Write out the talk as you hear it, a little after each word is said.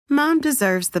Mom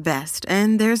deserves the best,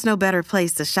 and there's no better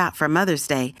place to shop for Mother's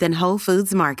Day than Whole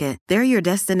Foods Market. They're your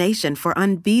destination for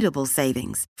unbeatable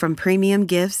savings, from premium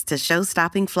gifts to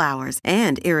show-stopping flowers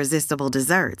and irresistible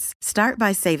desserts. Start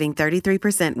by saving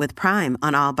 33% with Prime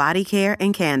on all body care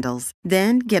and candles.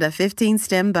 Then get a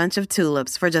 15-stem bunch of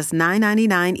tulips for just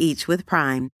 $9.99 each with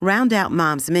Prime. Round out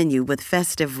Mom's menu with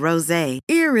festive rosé,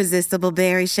 irresistible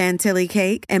berry chantilly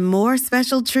cake, and more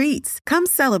special treats. Come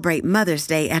celebrate Mother's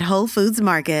Day at Whole Foods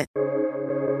Market.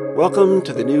 Welcome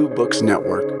to the New Books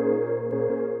Network.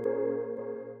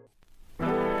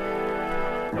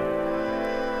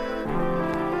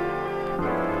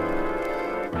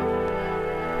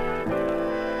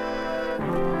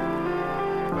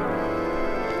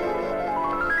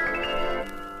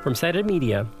 From Cited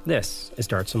Media, this is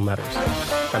Darts and Letters.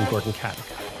 I'm Gordon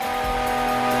Caddick.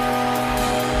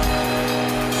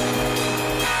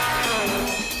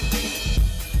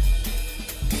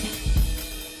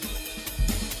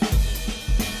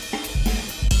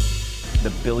 The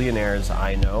billionaires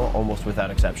I know, almost without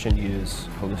exception, use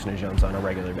hallucinogens on a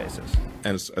regular basis.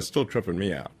 And it's still tripping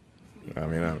me out. I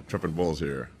mean, I'm tripping bulls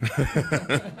here.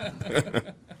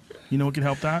 You know what could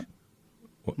help that?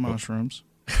 Mushrooms.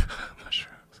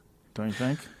 Mushrooms. Don't you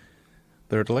think?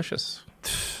 They're delicious.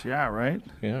 Yeah, right?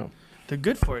 Yeah. They're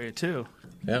good for you, too.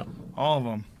 Yeah. All of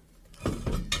them.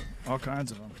 All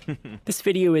kinds of them. This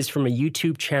video is from a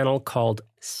YouTube channel called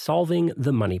Solving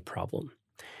the Money Problem.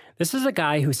 This is a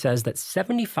guy who says that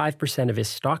 75% of his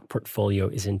stock portfolio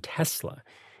is in Tesla,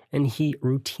 and he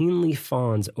routinely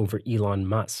fawns over Elon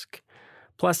Musk.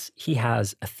 Plus, he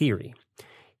has a theory.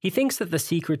 He thinks that the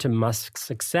secret to Musk's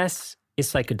success is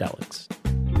psychedelics.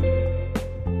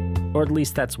 Or at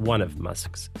least that's one of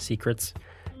Musk's secrets.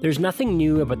 There's nothing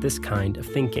new about this kind of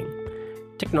thinking.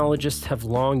 Technologists have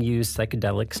long used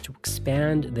psychedelics to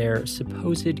expand their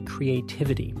supposed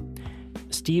creativity.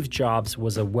 Steve Jobs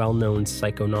was a well-known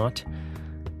psychonaut.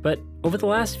 But over the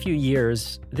last few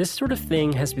years, this sort of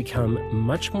thing has become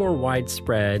much more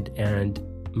widespread and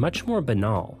much more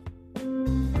banal.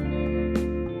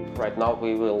 Right now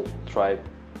we will try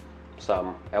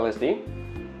some LSD,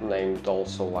 named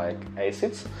also like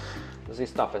acids. This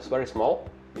stuff is very small,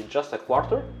 it's just a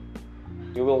quarter.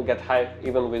 You will get high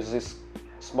even with this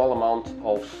small amount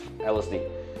of LSD.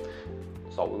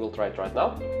 So we will try it right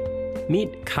now.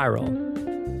 Meet Kyril.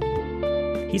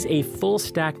 He's a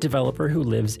full-stack developer who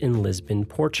lives in Lisbon,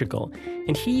 Portugal,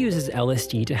 and he uses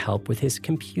LSD to help with his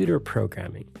computer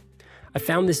programming. I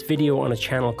found this video on a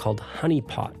channel called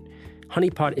Honeypot.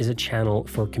 Honeypot is a channel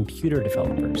for computer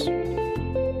developers.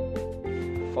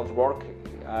 For work,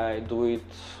 I do it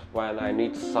when I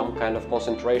need some kind of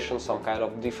concentration, some kind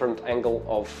of different angle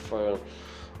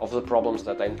of the problems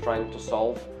that I'm trying to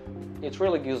solve. It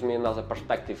really gives me another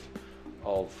perspective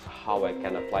of how I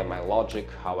can apply my logic,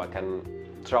 how I can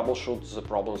troubleshoot the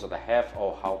problems that I have,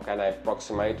 or how can I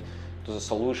approximate to the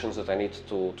solutions that I need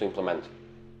to implement.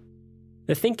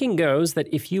 The thinking goes that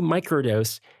if you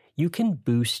microdose, you can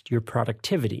boost your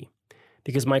productivity,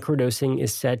 because microdosing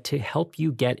is said to help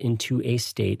you get into a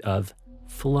state of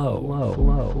flow.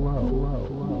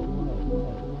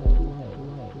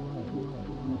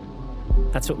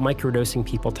 That's what microdosing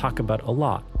people talk about a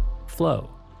lot, flow.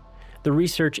 The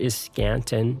research is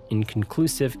scant and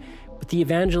inconclusive, but the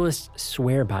evangelists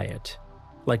swear by it,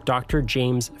 like Dr.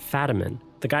 James Fadiman,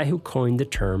 the guy who coined the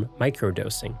term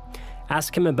microdosing.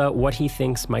 Ask him about what he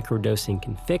thinks microdosing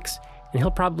can fix, and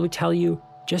he'll probably tell you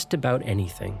just about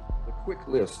anything. A quick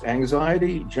list: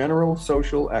 anxiety, general,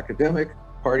 social, academic,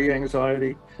 party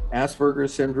anxiety,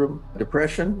 Asperger's syndrome,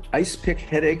 depression, ice pick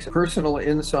headaches, personal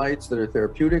insights that are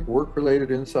therapeutic, work-related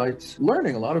insights.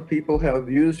 Learning, a lot of people have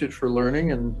used it for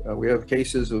learning, and we have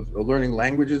cases of learning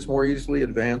languages more easily,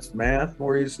 advanced math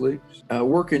more easily.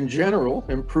 Work in general,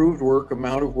 improved work,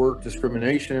 amount of work,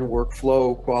 discrimination in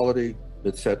workflow, quality,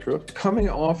 etc. Coming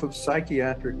off of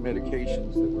psychiatric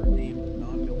medications that were deemed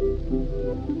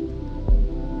non-helpful.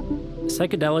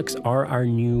 Psychedelics are our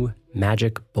new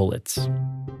magic bullets.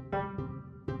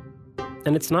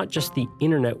 And it's not just the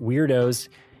internet weirdos.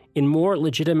 In more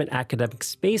legitimate academic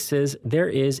spaces, there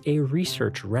is a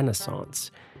research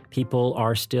renaissance. People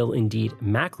are still indeed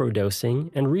macrodosing,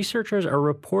 and researchers are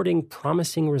reporting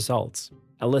promising results.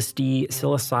 LSD,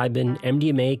 psilocybin,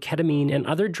 MDMA, ketamine, and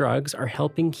other drugs are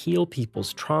helping heal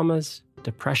people's traumas,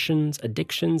 depressions,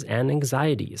 addictions, and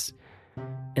anxieties.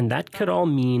 And that could all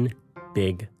mean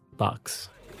big bucks.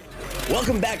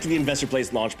 Welcome back to the Investor Place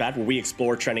Launchpad, where we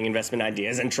explore trending investment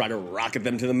ideas and try to rocket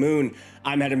them to the moon.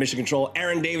 I'm Head of Mission Control,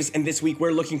 Aaron Davis, and this week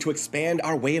we're looking to expand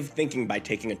our way of thinking by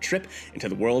taking a trip into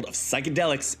the world of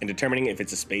psychedelics and determining if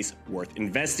it's a space worth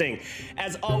investing.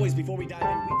 As always, before we dive in,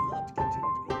 we'd love to continue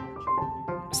to grow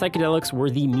Psychedelics were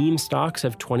the meme stocks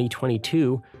of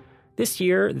 2022. This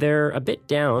year, they're a bit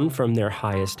down from their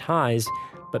highest highs,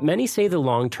 but many say the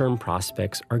long-term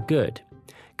prospects are good.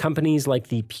 Companies like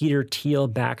the Peter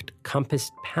Thiel-backed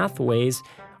Compass Pathways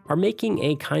are making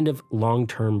a kind of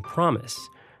long-term promise.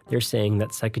 They're saying that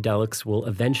psychedelics will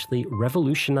eventually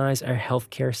revolutionize our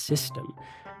healthcare system,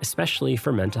 especially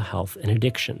for mental health and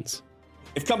addictions.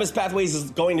 If Compass Pathways is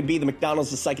going to be the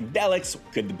McDonald's of psychedelics,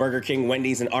 could the Burger King,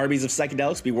 Wendy's, and Arby's of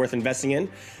psychedelics be worth investing in?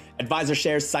 Advisor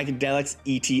shares Psychedelics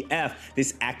ETF.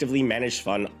 This actively managed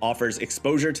fund offers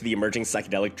exposure to the emerging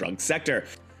psychedelic drug sector.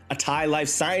 Atai Life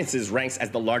Sciences ranks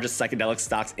as the largest psychedelic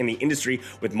stocks in the industry,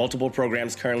 with multiple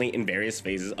programs currently in various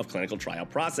phases of clinical trial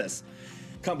process.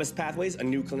 Compass Pathways, a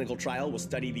new clinical trial, will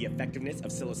study the effectiveness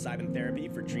of psilocybin therapy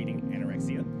for treating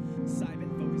anorexia.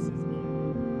 Cybin focuses on...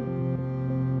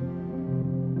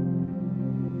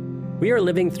 We are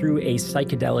living through a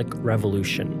psychedelic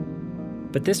revolution.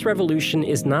 But this revolution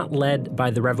is not led by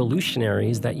the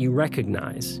revolutionaries that you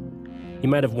recognize. You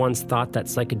might have once thought that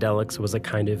psychedelics was a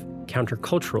kind of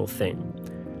countercultural thing,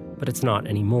 but it's not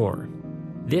anymore.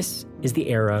 This is the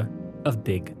era of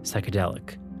big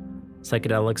psychedelic.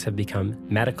 Psychedelics have become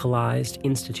medicalized,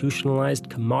 institutionalized,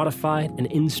 commodified, and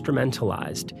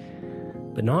instrumentalized.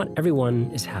 But not everyone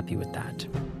is happy with that.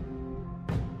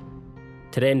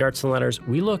 Today in Darts and Letters,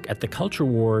 we look at the culture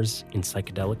wars in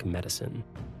psychedelic medicine.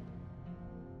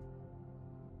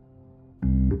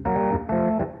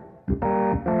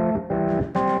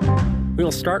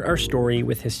 We'll start our story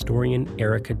with historian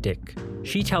Erica Dick.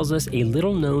 She tells us a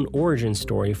little-known origin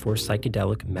story for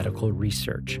psychedelic medical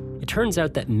research. It turns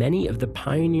out that many of the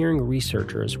pioneering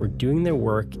researchers were doing their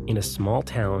work in a small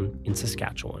town in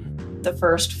Saskatchewan. The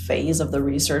first phase of the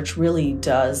research really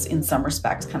does, in some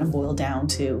respects, kind of boil down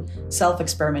to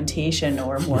self-experimentation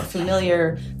or more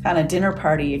familiar kind of dinner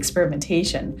party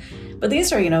experimentation. But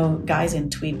these are, guys in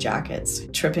tweed jackets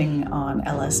tripping on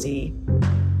LSD.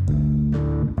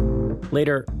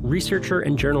 Later, researcher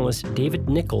and journalist David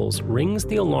Nichols rings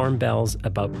the alarm bells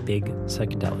about big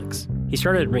psychedelics. He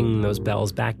started ringing those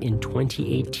bells back in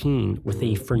 2018 with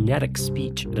a frenetic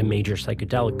speech at a major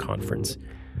psychedelic conference.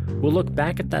 We'll look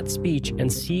back at that speech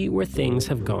and see where things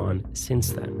have gone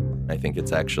since then. I think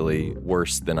it's actually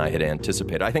worse than I had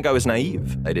anticipated. I think I was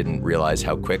naive. I didn't realize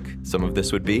how quick some of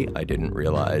this would be. I didn't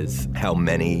realize how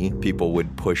many people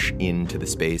would push into the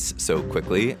space so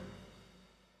quickly.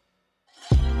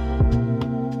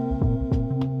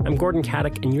 I'm Gordon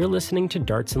Caddick, and you're listening to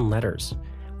Darts and Letters.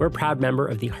 We're a proud member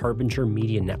of the Harbinger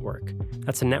Media Network.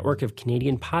 That's a network of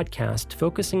Canadian podcasts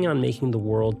focusing on making the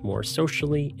world more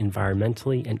socially,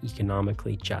 environmentally, and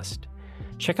economically just.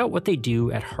 Check out what they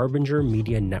do at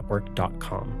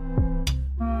harbingermedianetwork.com.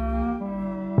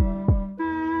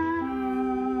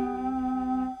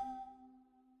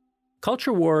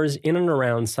 Culture wars in and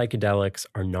around psychedelics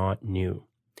are not new.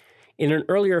 In an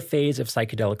earlier phase of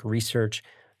psychedelic research,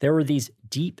 there were these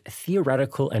deep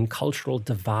theoretical and cultural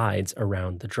divides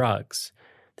around the drugs.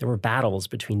 There were battles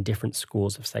between different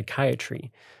schools of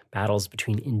psychiatry, battles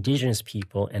between indigenous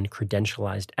people and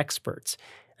credentialized experts,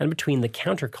 and between the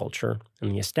counterculture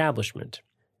and the establishment.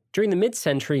 During the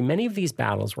mid-century, many of these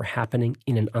battles were happening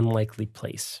in an unlikely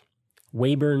place: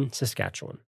 Weyburn,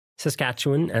 Saskatchewan.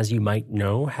 Saskatchewan, as you might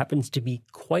know, happens to be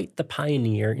quite the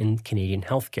pioneer in Canadian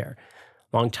healthcare.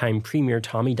 Longtime Premier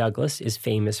Tommy Douglas is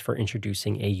famous for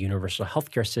introducing a universal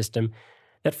healthcare system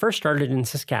that first started in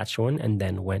Saskatchewan and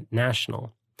then went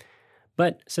national.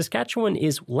 But Saskatchewan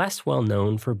is less well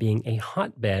known for being a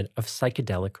hotbed of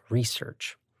psychedelic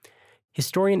research.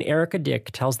 Historian Erica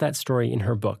Dick tells that story in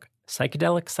her book,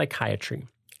 Psychedelic Psychiatry,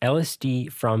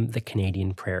 LSD from the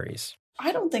Canadian Prairies.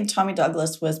 I don't think Tommy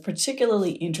Douglas was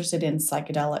particularly interested in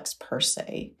psychedelics per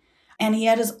se. And he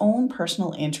had his own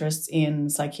personal interests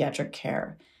in psychiatric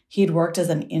care. He had worked as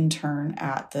an intern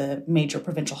at the major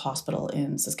provincial hospital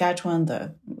in Saskatchewan,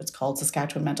 what's called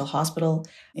Saskatchewan Mental Hospital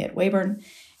at Weyburn.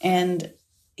 And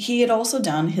he had also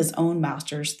done his own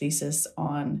master's thesis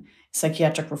on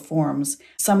psychiatric reforms,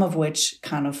 some of which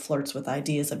kind of flirts with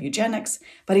ideas of eugenics.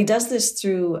 But he does this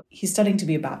he's studying to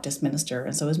be a Baptist minister.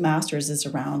 And so his master's is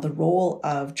around the role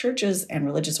of churches and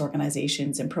religious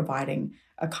organizations in providing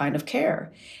a kind of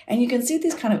care. And you can see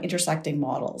these kind of intersecting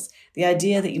models. The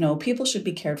idea that, people should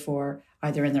be cared for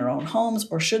either in their own homes,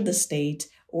 or should the state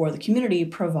or the community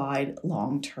provide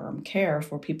long-term care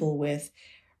for people with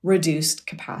reduced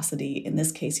capacity. In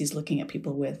this case, he's looking at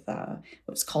people with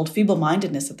what's called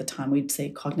feeble-mindedness at the time. We'd say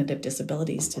cognitive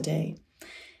disabilities today.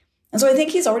 And so I think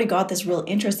he's already got this real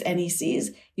interest, and he sees,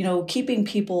 keeping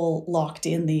people locked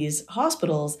in these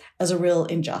hospitals as a real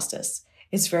injustice.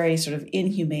 It's very sort of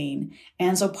inhumane.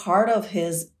 And so part of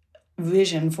his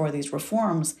vision for these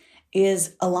reforms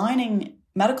is aligning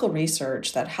medical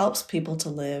research that helps people to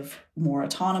live more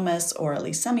autonomous or at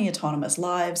least semi-autonomous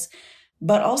lives,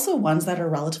 but also ones that are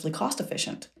relatively cost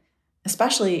efficient,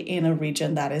 especially in a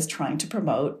region that is trying to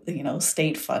promote,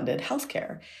 state-funded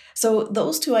healthcare. So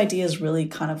those two ideas really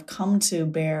kind of come to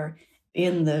bear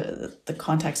in the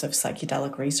context of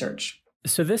psychedelic research.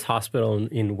 So this hospital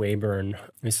in Weyburn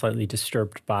is slightly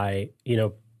disturbed by,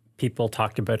 people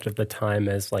talked about it at the time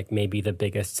as like maybe the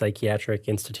biggest psychiatric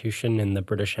institution in the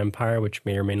British Empire, which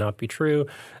may or may not be true.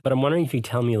 But I'm wondering if you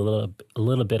tell me a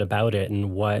little bit about it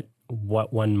and what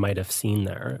one might have seen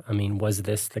there. I mean, was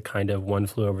this the kind of one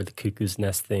flew over the cuckoo's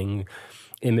nest thing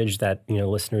image that,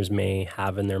 listeners may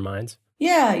have in their minds?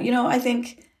 Yeah, I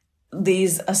think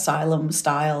these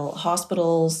asylum-style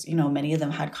hospitals, many of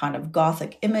them had kind of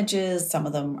Gothic images. Some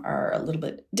of them are a little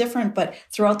bit different. But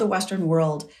throughout the Western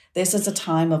world, this is a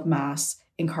time of mass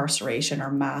incarceration or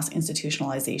mass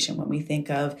institutionalization. When we think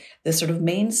of this sort of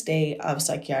mainstay of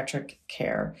psychiatric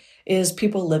care is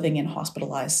people living in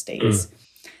hospitalized states.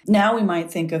 Now we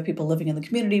might think of people living in the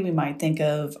community. We might think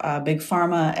of big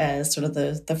pharma as sort of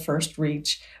the first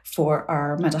reach for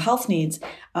our mental health needs.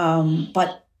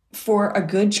 But for a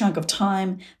good chunk of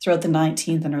time throughout the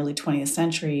 19th and early 20th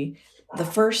century, the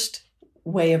first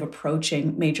way of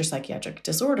approaching major psychiatric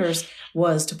disorders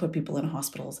was to put people in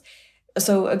hospitals.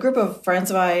 So a group of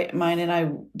friends of mine and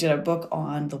I did a book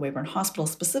on the Weyburn Hospital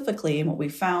specifically, and what we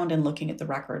found in looking at the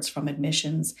records from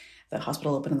admissions. The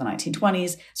hospital opened in the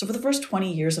 1920s. So for the first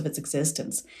 20 years of its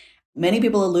existence, many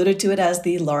people alluded to it as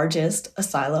the largest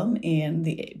asylum in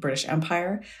the British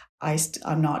Empire.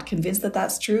 I'm not convinced that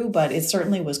that's true, but it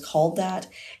certainly was called that.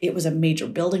 It was a major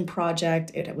building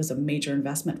project. It was a major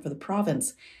investment for the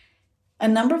province. A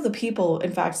number of the people,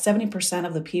 in fact, 70%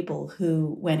 of the people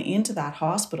who went into that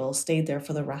hospital stayed there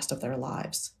for the rest of their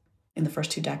lives in the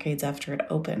first 2 decades after it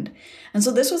opened. And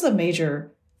so this was a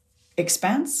major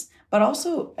expense, but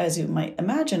also, as you might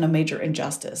imagine, a major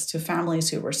injustice to families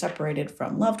who were separated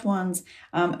from loved ones,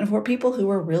 and for people who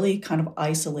were really kind of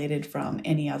isolated from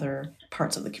any other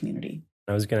parts of the community.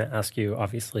 I was going to ask you,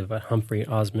 obviously, about Humphrey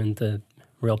Osmond, the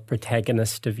real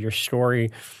protagonist of your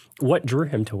story. What drew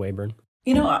him to Weyburn?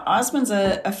 Osmond's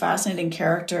a fascinating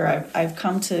character. I've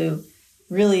come to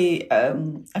really,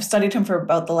 I've studied him for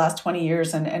about the last 20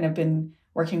 years and have been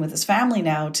working with his family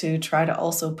now to try to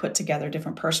also put together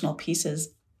different personal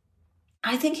pieces.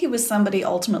 I think he was somebody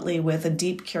ultimately with a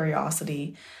deep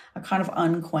curiosity, a kind of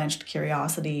unquenched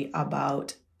curiosity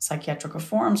about psychiatric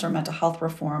reforms or mental health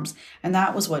reforms. And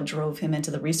that was what drove him into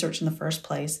the research in the first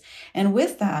place. And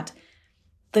with that,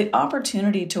 the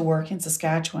opportunity to work in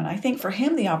Saskatchewan, I think for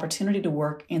him, the opportunity to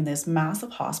work in this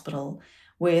massive hospital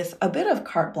with a bit of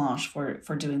carte blanche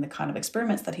for doing the kind of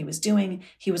experiments that he was doing,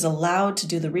 he was allowed to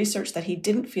do the research that he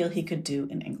didn't feel he could do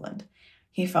in England.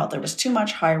 He felt there was too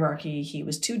much hierarchy. He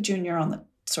was too junior on the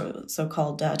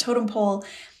so-called totem pole.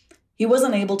 He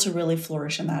wasn't able to really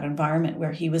flourish in that environment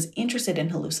where he was interested in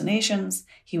hallucinations.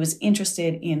 He was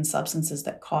interested in substances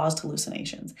that caused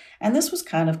hallucinations. And this was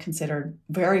kind of considered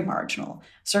very marginal,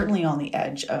 certainly on the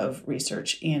edge of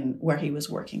research in where he was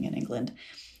working in England.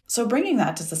 So bringing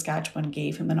that to Saskatchewan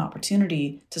gave him an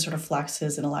opportunity to sort of flex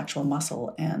his intellectual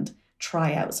muscle and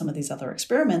try out some of these other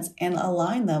experiments and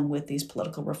align them with these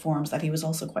political reforms that he was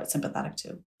also quite sympathetic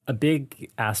to. A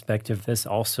big aspect of this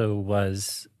also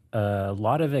was a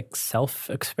lot of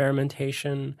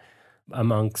self-experimentation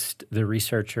amongst the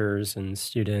researchers and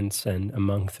students and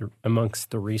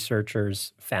amongst the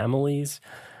researchers' families.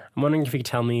 I'm wondering if you could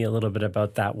tell me a little bit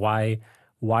about that, why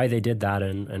they did that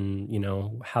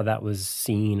and how that was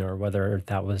seen or whether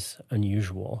that was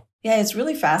unusual. Yeah, it's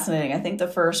really fascinating. I think the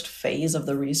first phase of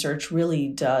the research really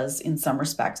does, in some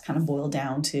respects, kind of boil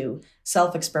down to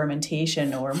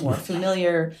self-experimentation or more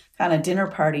familiar kind of dinner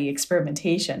party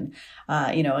experimentation.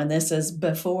 And this is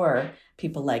before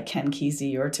people like Ken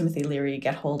Kesey or Timothy Leary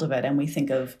get hold of it, and we think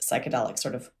of psychedelics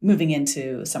sort of moving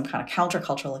into some kind of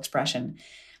countercultural expression.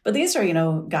 But these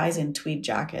are, guys in tweed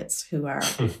jackets who are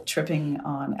tripping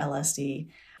on LSD.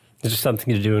 Is there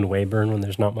something to do in Weyburn when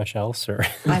there's not much else? Or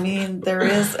I mean, there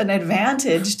is an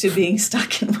advantage to being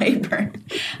stuck in Weyburn,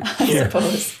 I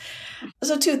suppose.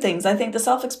 So 2 things. I think the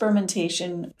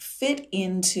self-experimentation fit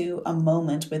into a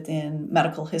moment within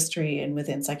medical history and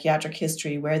within psychiatric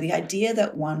history where the idea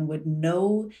that one would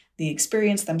know the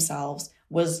experience themselves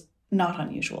was not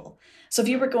unusual. So if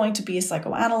you were going to be a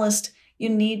psychoanalyst, you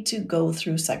need to go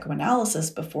through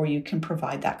psychoanalysis before you can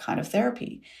provide that kind of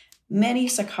therapy. Many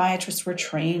psychiatrists were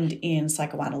trained in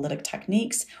psychoanalytic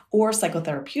techniques or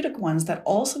psychotherapeutic ones that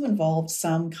also involved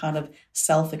some kind of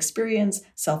self-experience,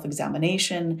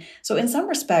 self-examination. So in some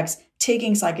respects,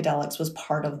 taking psychedelics was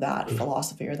part of that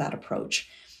philosophy or that approach.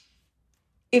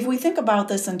 If we think about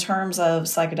this in terms of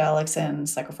psychedelics and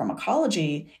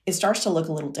psychopharmacology, it starts to look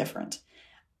a little different.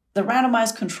 The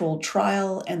randomized controlled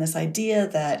trial and this idea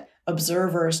that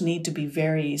observers need to be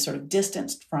very sort of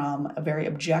distanced from a very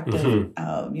objective,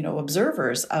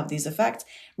 observers of these effects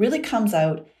really comes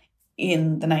out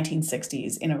in the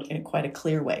 1960s in quite a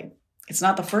clear way. It's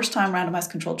not the first time randomized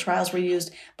controlled trials were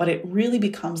used, but it really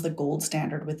becomes the gold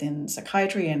standard within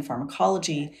psychiatry and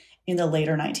pharmacology in the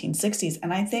later 1960s.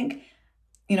 And I think,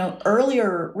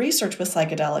 earlier research with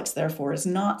psychedelics, therefore, is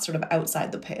not sort of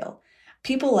outside the pale.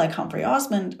 People like Humphrey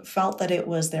Osmond felt that it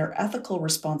was their ethical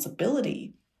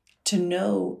responsibility to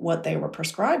know what they were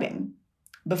prescribing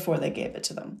before they gave it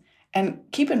to them. And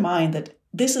keep in mind that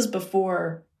this is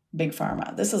before big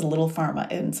pharma. This is little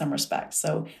pharma in some respects.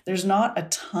 So there's not a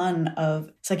ton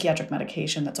of psychiatric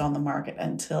medication that's on the market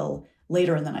until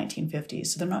later in the 1950s.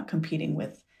 So they're not competing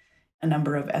with a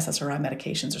number of SSRI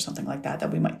medications or something like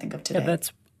that we might think of today. Yeah,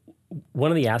 that's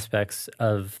one of the aspects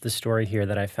of the story here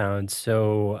that I found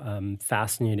so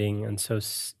fascinating and so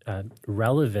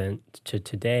relevant to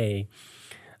today,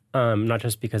 not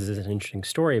just because it's an interesting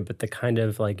story, but the kind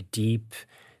of like deep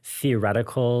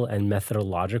theoretical and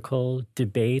methodological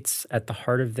debates at the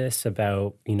heart of this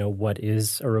about, what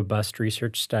is a robust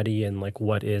research study and like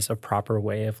what is a proper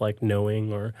way of like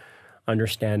knowing or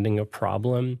understanding a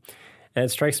problem. And it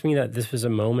strikes me that this was a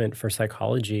moment for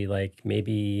psychology, like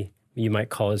maybe you might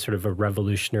call it sort of a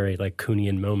revolutionary, like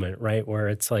Kuhnian moment, right? Where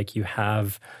it's like you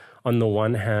have, on the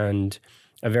one hand,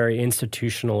 a very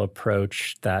institutional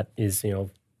approach that is,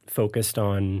 focused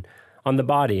on the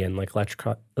body and like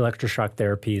electroshock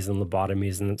therapies and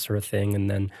lobotomies and that sort of thing. And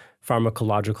then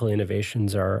pharmacological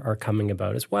innovations are coming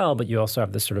about as well. But you also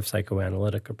have this sort of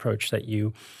psychoanalytic approach that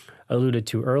you alluded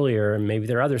to earlier, and maybe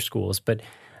there are other schools. But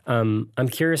I'm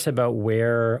curious about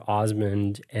where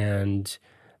Osmond and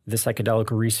the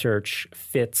psychedelic research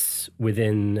fits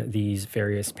within these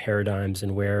various paradigms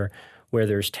and where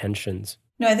there's tensions.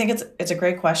 No, I think it's a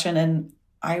great question. And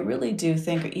I really do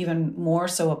think even more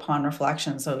so upon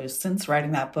reflection. So since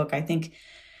writing that book, I think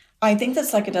that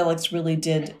psychedelics really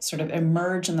did sort of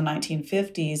emerge in the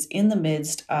 1950s in the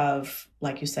midst of,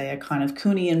 like you say, a kind of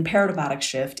Kuhnian paradigmatic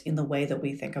shift in the way that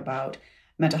we think about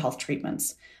mental health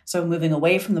treatments. So moving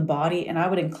away from the body, and I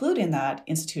would include in that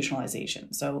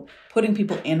institutionalization. So putting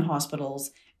people in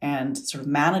hospitals and sort of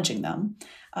managing them,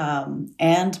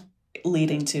 and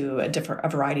leading to a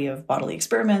variety of bodily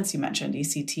experiments. You mentioned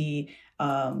ECT,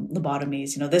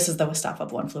 lobotomies. This is the stuff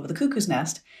of One Flew Over the Cuckoo's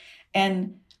Nest.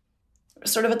 And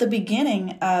sort of at the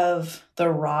beginning of the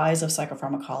rise of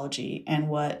psychopharmacology and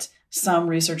what some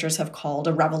researchers have called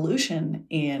a revolution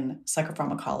in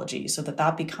psychopharmacology, so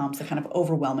that becomes the kind of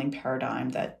overwhelming paradigm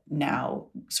that now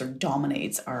sort of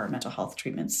dominates our mental health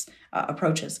treatments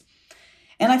approaches.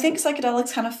 And I think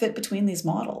psychedelics kind of fit between these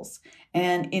models.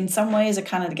 And in some ways, it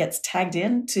kind of gets tagged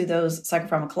into those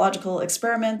psychopharmacological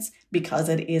experiments because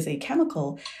it is a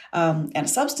chemical and a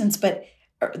substance,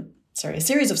 a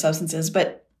series of substances.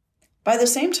 But by the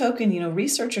same token,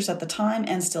 researchers at the time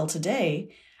and still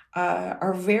today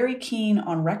are very keen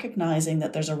on recognizing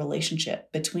that there's a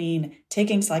relationship between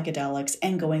taking psychedelics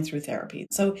and going through therapy.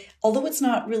 So although it's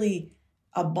not really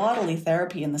a bodily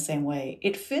therapy in the same way,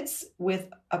 it fits with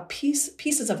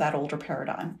pieces of that older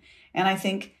paradigm. And I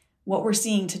think what we're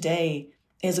seeing today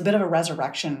is a bit of a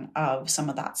resurrection of some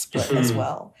of that split as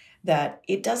well, that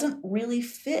it doesn't really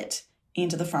fit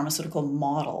into the pharmaceutical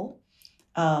model.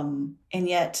 And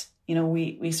yet,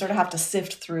 we sort of have to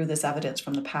sift through this evidence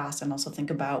from the past and also think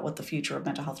about what the future of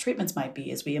mental health treatments might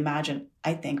be as we imagine,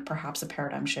 I think, perhaps a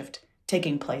paradigm shift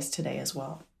taking place today as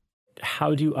well.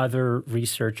 How do other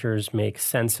researchers make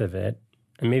sense of it?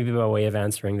 And maybe by way of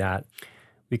answering that,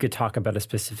 we could talk about a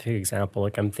specific example.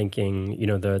 Like I'm thinking,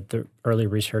 the early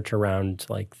research around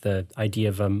like the idea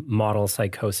of a model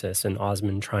psychosis and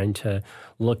Osmond trying to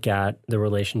look at the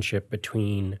relationship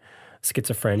between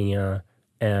schizophrenia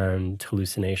and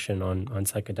hallucination on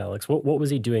psychedelics. What was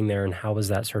he doing there, and how was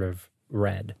that sort of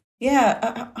read?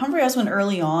 Yeah, Humphrey Osmond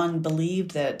early on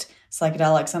believed that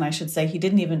psychedelics, and I should say he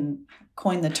didn't even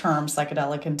coin the term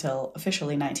psychedelic until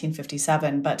officially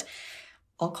 1957, but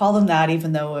I'll call them that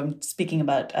even though I'm speaking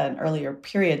about an earlier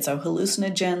period. So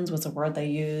hallucinogens was a word they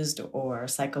used, or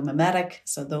psychomimetic,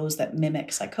 so those that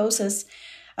mimic psychosis.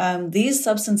 These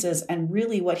substances, and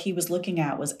really what he was looking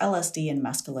at was LSD and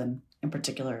mescaline in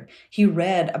particular. He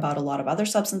read about a lot of other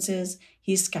substances.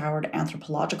 He scoured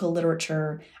anthropological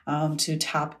literature to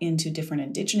tap into different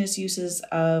indigenous uses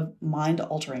of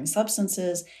mind-altering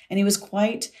substances. And he was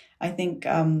quite, I think,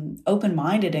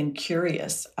 open-minded and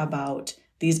curious about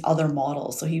these other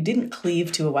models. So he didn't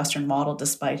cleave to a Western model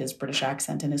despite his British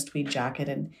accent and his tweed jacket,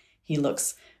 and he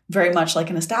looks very much like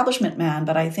an establishment man.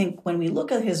 But I think when we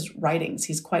look at his writings,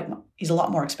 he's a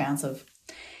lot more expansive.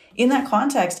 In that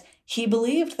context, he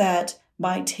believed that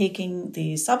by taking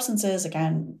these substances,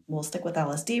 again, we'll stick with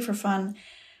LSD for fun,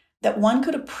 that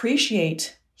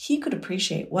he could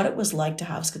appreciate what it was like to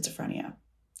have schizophrenia.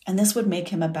 And this would make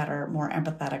him a better, more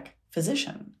empathetic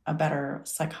physician, a better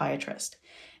psychiatrist.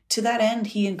 To that end,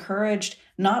 he encouraged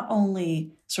not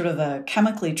only sort of a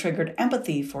chemically triggered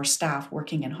empathy for staff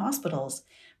working in hospitals,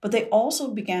 but they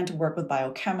also began to work with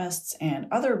biochemists and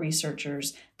other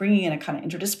researchers, bringing in a kind of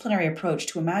interdisciplinary approach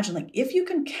to imagine, like, if you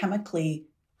can chemically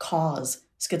cause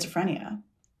schizophrenia,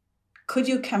 could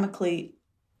you chemically,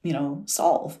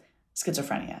 solve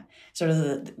schizophrenia?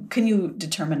 Can you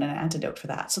determine an antidote for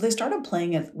that? So they started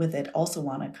playing with it also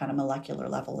on a kind of molecular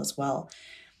level as well.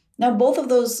 Now, both of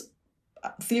those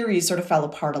theories sort of fell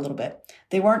apart a little bit.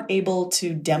 They weren't able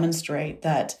to demonstrate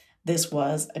that this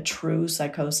was a true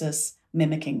psychosis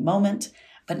mimicking moment,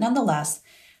 but nonetheless,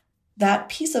 that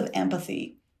piece of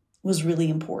empathy was really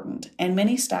important. And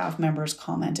many staff members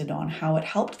commented on how it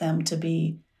helped them to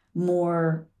be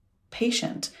more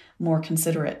patient, more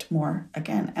considerate, more,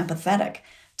 again, empathetic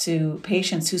to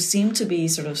patients who seem to be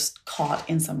sort of caught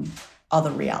in some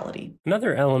other reality.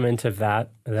 Another element of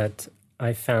that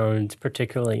I found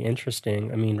particularly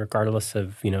interesting, I mean, regardless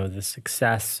of, the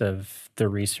success of the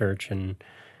research and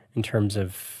in terms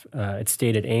of its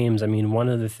stated aims, I mean, one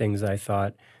of the things I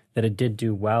thought that it did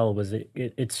do well was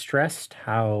it stressed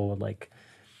how, like,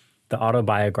 the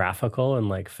autobiographical and,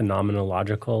 like,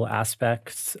 phenomenological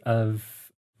aspects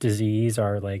of disease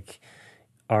are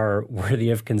worthy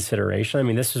of consideration. I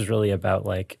mean, this is really about,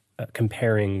 like,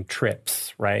 comparing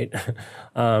trips, right?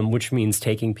 Which means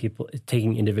taking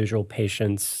individual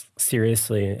patients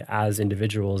seriously as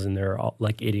individuals in their,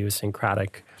 like,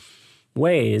 idiosyncratic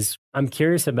ways. I'm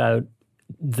curious about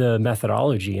the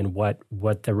methodology and what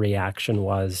the reaction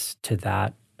was to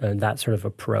that sort of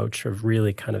approach of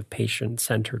really kind of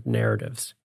patient-centered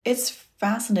narratives. It's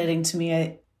fascinating to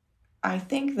me. I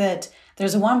think that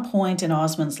there's one point in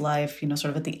Osmond's life, sort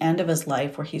of at the end of his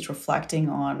life, where he's reflecting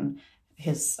on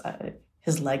his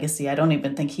legacy. I don't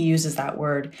even think he uses that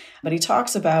word, but he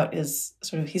talks about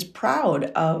he's proud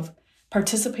of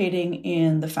participating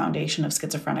in the foundation of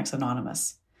Schizophrenics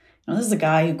Anonymous. This is a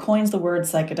guy who coins the word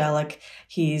psychedelic.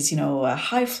 He's, a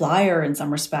high flyer in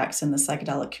some respects in the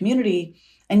psychedelic community,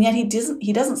 and yet he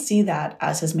doesn't see that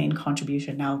as his main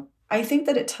contribution. Now, I think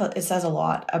that it says a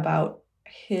lot about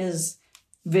his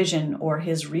vision or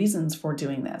his reasons for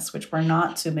doing this, which were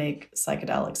not to make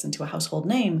psychedelics into a household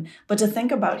name, but to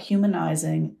think about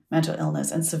humanizing mental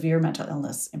illness and severe mental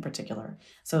illness in particular.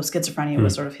 So schizophrenia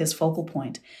was sort of his focal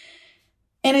point.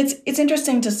 And it's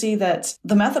interesting to see that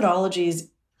the methodologies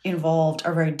involved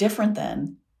are very different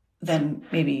than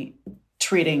maybe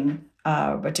treating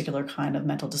a particular kind of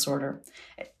mental disorder.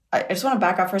 I just want to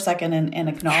back up for a second and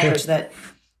acknowledge that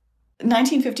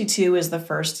 1952 is the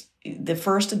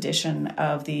first edition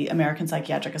of the American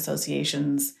Psychiatric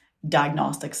Association's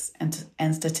Diagnostics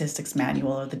and Statistics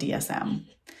Manual, or the DSM.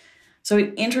 So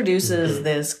it introduces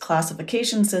this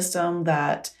classification system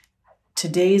that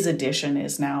today's edition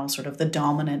is now sort of the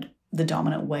dominant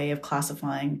way of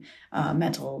classifying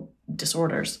mental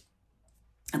disorders.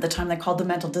 At the time, they called them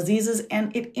mental diseases,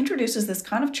 and it introduces this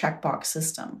kind of checkbox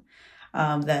system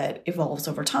that evolves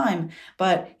over time.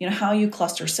 But how you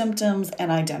cluster symptoms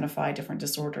and identify different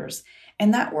disorders,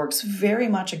 and that works very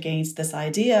much against this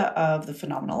idea of the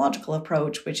phenomenological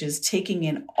approach, which is taking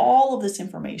in all of this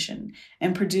information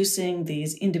and producing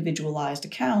these individualized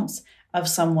accounts of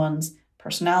someone's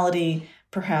personality,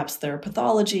 perhaps their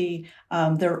pathology,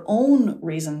 their own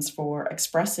reasons for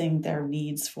expressing their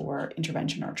needs for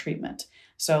intervention or treatment.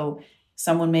 So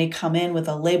someone may come in with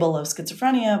a label of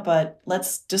schizophrenia, but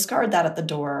let's discard that at the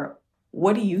door.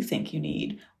 What do you think you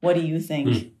need? What do you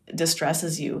think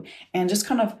distresses you? And just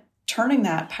kind of turning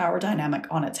that power dynamic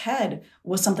on its head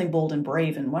was something bold and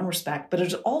brave in one respect, but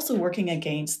it's also working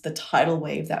against the tidal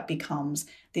wave that becomes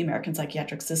the American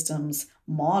psychiatric system's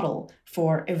model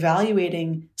for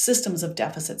evaluating systems of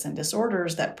deficits and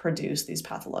disorders that produce these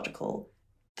pathological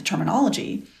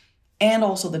terminology, and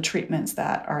also the treatments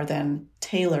that are then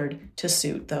tailored to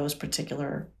suit those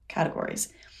particular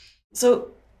categories.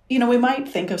 So, we might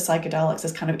think of psychedelics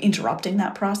as kind of interrupting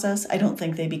that process. I don't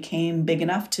think they became big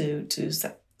enough to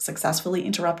successfully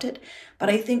interrupt it, but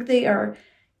I think they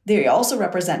also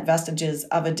represent vestiges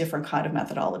of a different kind of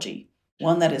methodology,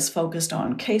 one that is focused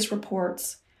on case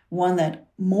reports, one that,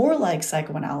 more like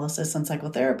psychoanalysis and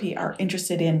psychotherapy, are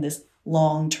interested in this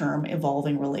long-term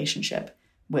evolving relationship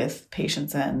with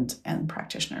patients and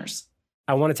practitioners.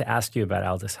 I wanted to ask you about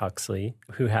Aldous Huxley,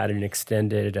 who had an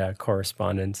extended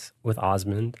correspondence with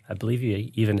Osmond. I believe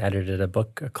he even edited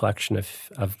a collection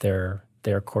of their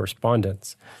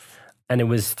correspondence. And it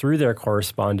was through their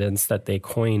correspondence that they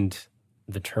coined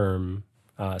the term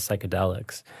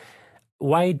psychedelics.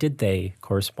 Why did they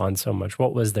correspond so much?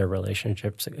 What was their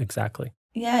relationships exactly?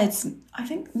 Yeah, it's, I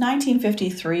think,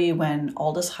 1953 when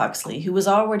Aldous Huxley, who was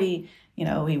already,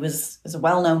 he was a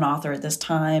well-known author at this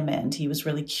time, and he was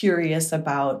really curious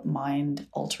about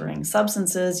mind-altering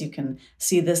substances. You can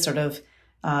see this sort of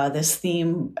this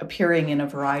theme appearing in a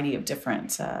variety of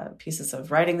different pieces of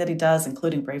writing that he does,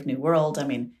 including Brave New World. I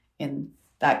mean, in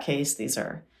that case, these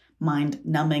are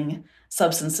mind-numbing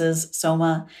substances,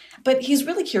 soma. But he's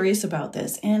really curious about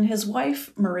this. And his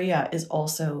wife, Maria, is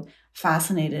also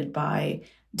fascinated by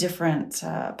different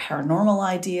paranormal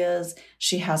ideas.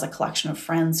 She has a collection of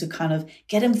friends who kind of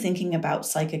get him thinking about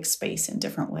psychic space in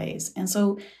different ways. And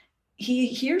so he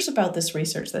hears about this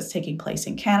research that's taking place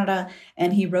in Canada,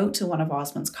 and he wrote to one of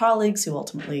Osmond's colleagues who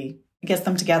ultimately gets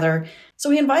them together. So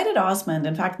he invited Osmond,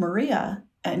 in fact, Maria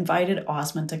invited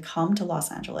Osmond to come to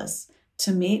Los Angeles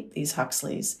to meet these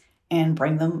Huxleys and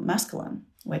bring them mescaline,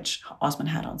 which Osmond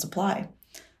had on supply.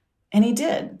 And he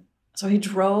did. So he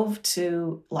drove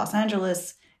to Los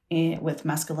Angeles with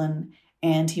mescaline,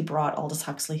 and he brought Aldous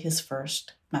Huxley his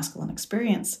first mescaline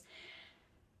experience.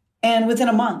 And within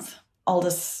a month,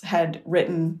 Aldous had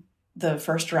written the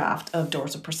first draft of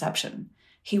Doors of Perception.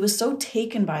 He was so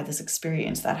taken by this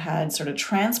experience that had sort of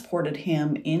transported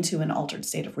him into an altered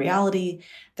state of reality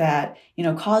that,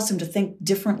 caused him to think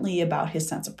differently about his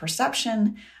sense of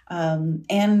perception, and,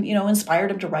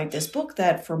 inspired him to write this book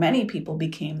that for many people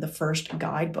became the first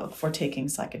guidebook for taking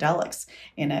psychedelics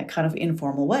in a kind of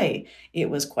informal way. It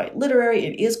was quite literary,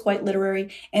 it is quite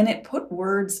literary, and it put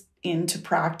words into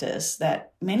practice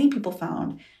that many people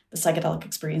found the psychedelic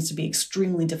experience to be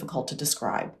extremely difficult to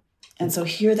describe. And so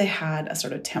here they had a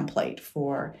sort of template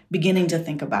for beginning to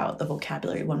think about the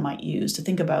vocabulary one might use, to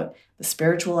think about the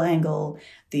spiritual angle,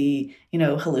 the,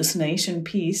 hallucination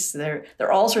piece. There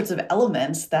are all sorts of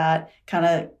elements that kind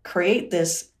of create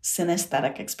this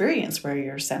synesthetic experience where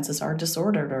your senses are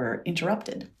disordered or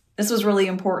interrupted. This was really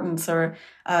important for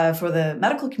the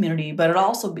medical community, but it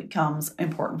also becomes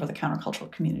important for the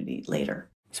countercultural community later.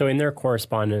 So in their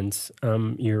correspondence,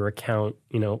 your account,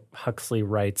 Huxley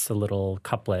writes a little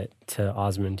couplet to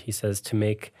Osmond. He says, to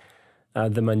make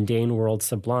the mundane world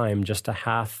sublime, just a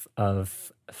half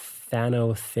of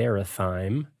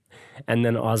thanotheraphyme. And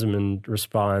then Osmond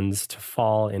responds, to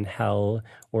fall in hell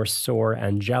or soar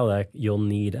angelic, you'll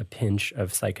need a pinch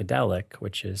of psychedelic,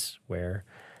 which is where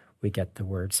we get the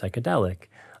word psychedelic.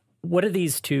 What are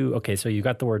these two? Okay, so you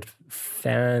got the word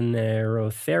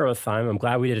phanerotheraphyme. I'm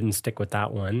glad we didn't stick with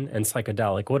that one. And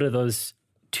psychedelic. What do those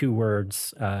two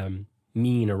words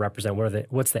mean or represent?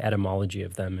 What's the etymology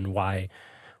of them, and why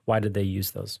did they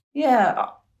use those? Yeah,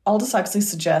 Aldous Huxley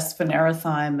suggests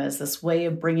phanerothyme as this way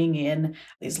of bringing in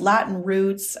these Latin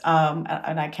roots.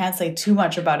 And I can't say too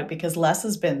much about it because less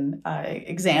has been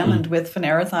examined with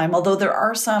phanerothyme, although there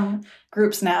are some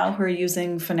groups now who are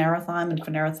using phanerothyme and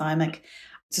phanerothymic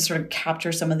to sort of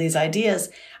capture some of these ideas.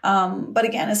 But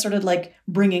again, it's sort of like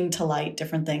bringing to light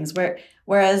different things,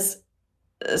 whereas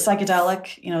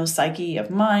psychedelic, psyche of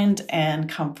mind, and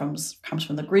comes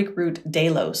from the Greek root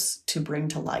delos, to bring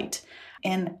to light.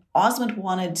 And Osmond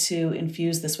wanted to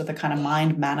infuse this with a kind of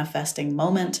mind manifesting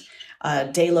moment,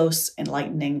 delos,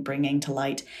 enlightening, bringing to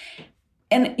light.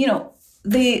 And,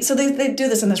 they do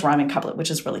this in this rhyming couplet,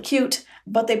 which is really cute,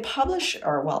 but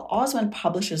Osmond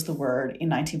publishes the word in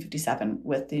 1957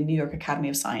 with the New York Academy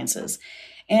of Sciences.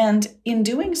 And in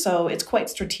doing so, it's quite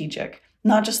strategic,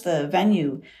 not just the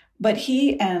venue, but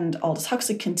he and Aldous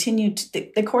Huxley continued,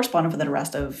 they corresponded for the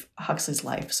rest of Huxley's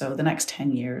life, so the next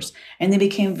 10 years, and they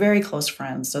became very close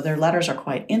friends. So their letters are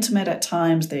quite intimate at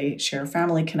times, they share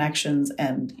family connections,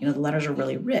 and, the letters are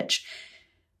really rich.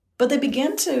 But they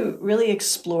began to really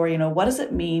explore, what does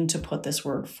it mean to put this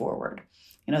word forward?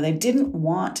 They didn't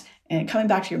want, and coming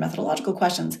back to your methodological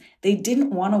questions, they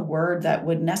didn't want a word that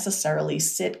would necessarily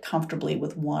sit comfortably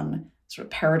with one sort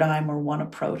of paradigm or one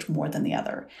approach more than the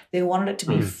other. They wanted it to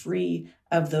be free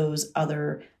of those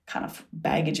other kind of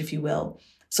baggage, if you will,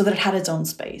 so that it had its own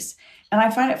space. And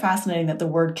I find it fascinating that the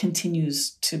word continues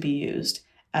to be used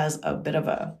as a bit of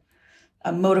a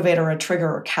motivator, a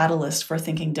trigger, or catalyst for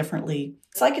thinking differently.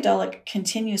 Psychedelic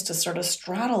continues to sort of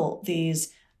straddle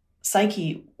these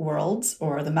psyche worlds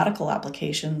or the medical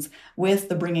applications with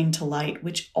the bringing to light,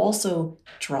 which also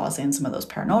draws in some of those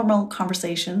paranormal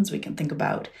conversations. We can think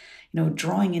about,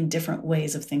 drawing in different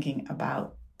ways of thinking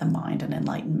about the mind and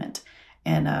enlightenment.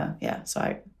 And so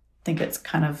I think it's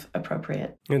kind of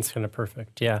appropriate. It's kind of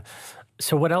perfect, yeah.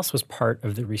 So what else was part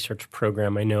of the research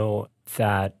program? I know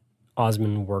that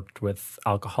Osmond worked with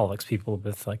alcoholics, people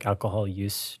with like alcohol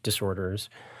use disorders.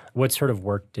 What sort of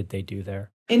work did they do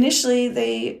there? Initially,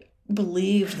 they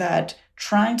believed that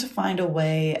trying to find a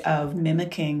way of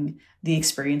mimicking the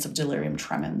experience of delirium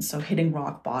tremens, so hitting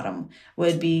rock bottom,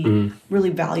 would be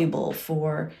really valuable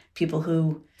for people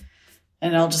who,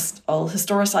 and I'll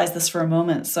historicize this for a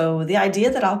moment. So the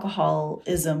idea that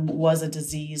alcoholism was a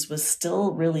disease was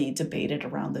still really debated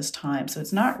around this time. So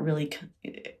it's not really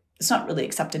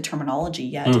accepted terminology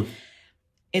yet.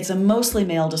 It's a mostly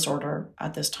male disorder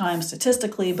at this time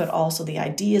statistically, but also the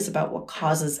ideas about what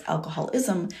causes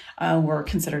alcoholism were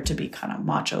considered to be kind of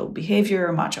macho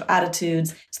behavior, macho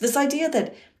attitudes. So this idea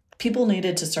that people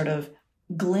needed to sort of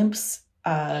glimpse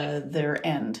their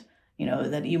end,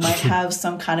 that you might have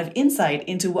some kind of insight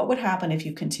into what would happen if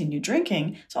you continue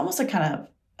drinking. It's almost a kind of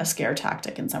a scare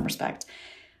tactic in some respect.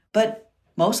 But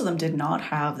most of them did not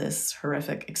have this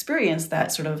horrific experience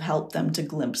that sort of helped them to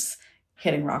glimpse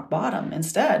hitting rock bottom.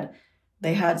 Instead,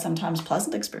 they had sometimes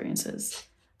pleasant experiences.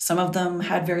 Some of them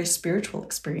had very spiritual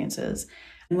experiences.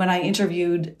 And when I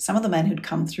interviewed some of the men who'd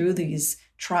come through these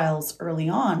trials early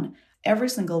on, every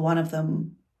single one of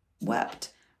them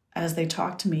wept as they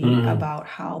talked to me about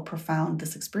how profound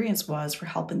this experience was for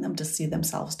helping them to see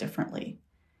themselves differently.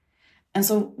 And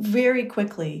so very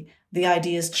quickly, the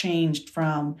ideas changed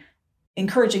from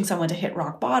encouraging someone to hit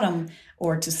rock bottom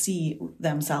or to see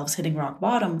themselves hitting rock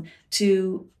bottom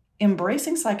to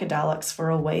embracing psychedelics for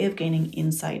a way of gaining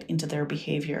insight into their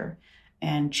behavior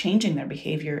and changing their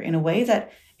behavior in a way that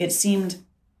it seemed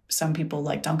some people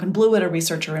like Duncan Blewett, a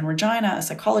researcher in Regina, a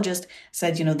psychologist,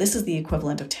 said, this is the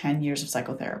equivalent of 10 years of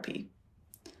psychotherapy.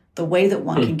 The way that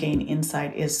one can gain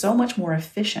insight is so much more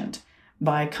efficient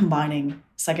by combining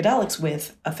psychedelics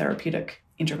with a therapeutic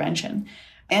intervention.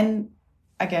 And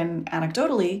again,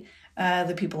 anecdotally,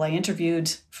 the people I interviewed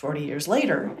 40 years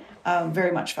later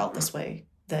very much felt this way,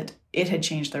 that it had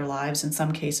changed their lives. In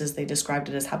some cases, they described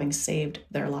it as having saved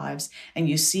their lives. And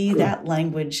you see that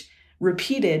language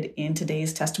repeated in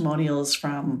today's testimonials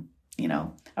from,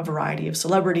 a variety of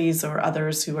celebrities or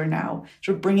others who are now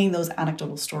sort of bringing those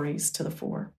anecdotal stories to the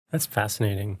fore. That's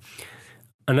fascinating.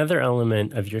 Another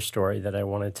element of your story that I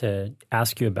wanted to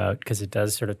ask you about, because it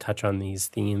does sort of touch on these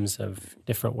themes of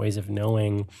different ways of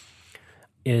knowing,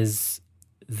 is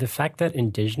the fact that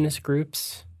indigenous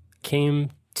groups came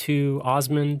to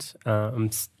Osmond. I'm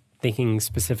thinking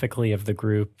specifically of the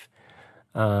group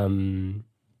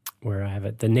where I have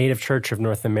it, the Native Church of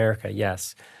North America,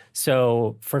 yes.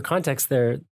 So for context,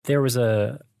 there was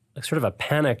a sort of a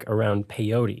panic around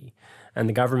peyote, and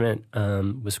the government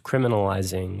was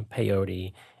criminalizing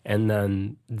peyote, and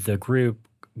then the group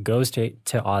goes to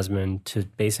Osmond to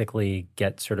basically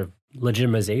get sort of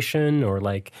legitimization or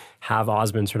like have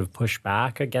Osmond sort of push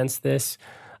back against this.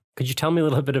 Could you tell me a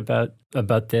little bit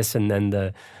about this, and then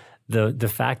the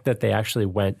fact that they actually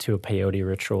went to a peyote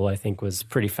ritual, I think, was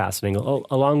pretty fascinating,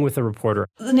 along with the reporter.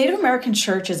 The Native American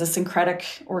Church is a syncretic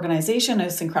organization, a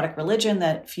syncretic religion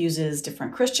that fuses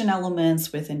different Christian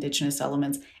elements with indigenous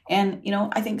elements. And,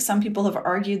 I think some people have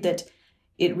argued that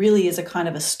it really is a kind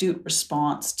of astute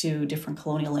response to different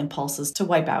colonial impulses to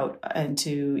wipe out and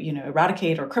to,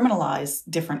 eradicate or criminalize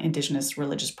different indigenous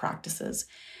religious practices.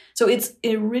 So it's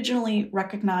originally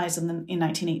recognized in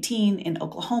 1918 in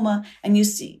Oklahoma, and you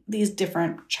see these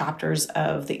different chapters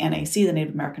of the NAC, the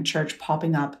Native American Church,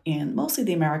 popping up in mostly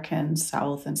the American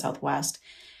South and Southwest.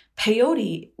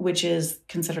 Peyote, which is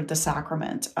considered the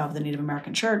sacrament of the Native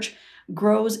American Church,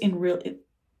 grows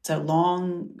it's a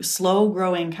long,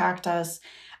 slow-growing cactus,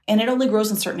 and it only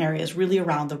grows in certain areas, really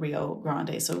around the Rio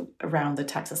Grande, so around the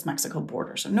Texas-Mexico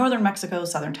border. So northern Mexico,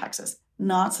 southern Texas,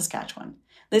 not Saskatchewan.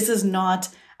 This is not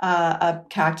a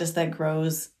cactus that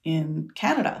grows in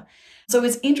Canada. So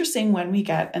it's interesting when we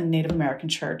get a Native American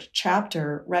Church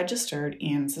chapter registered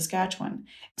in Saskatchewan.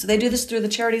 So they do this through the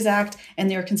Charities Act,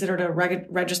 and they're considered a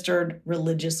registered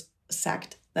religious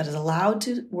sect that is allowed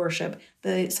to worship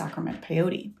the sacrament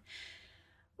peyote.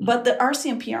 But the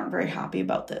RCMP aren't very happy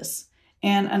about this.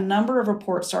 And a number of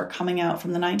reports start coming out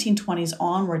from the 1920s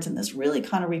onwards, and this really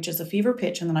kind of reaches a fever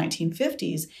pitch in the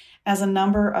 1950s as a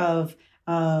number of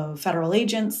federal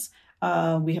agents.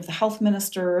 We have the health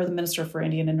minister, the Minister for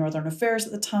Indian and Northern Affairs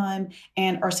at the time,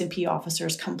 and RCMP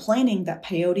officers complaining that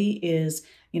peyote is,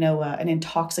 an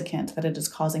intoxicant, that it is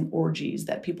causing orgies,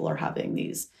 that people are having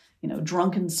these,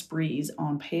 drunken sprees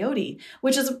on peyote,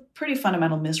 which is a pretty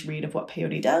fundamental misread of what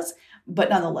peyote does.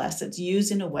 But nonetheless, it's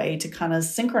used in a way to kind of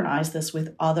synchronize this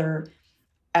with other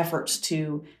efforts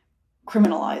to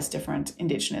criminalize different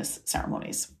Indigenous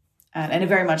ceremonies. And it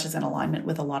very much is in alignment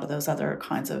with a lot of those other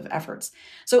kinds of efforts.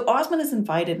 So Osmond is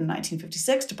invited in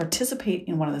 1956 to participate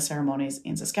in one of the ceremonies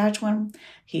in Saskatchewan.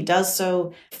 He does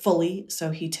so fully,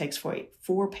 so he takes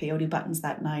four peyote buttons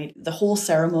that night. The whole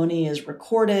ceremony is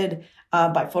recorded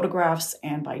by photographs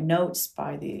and by notes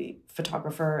by the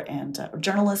photographer and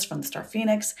journalist from the Star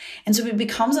Phoenix. And so it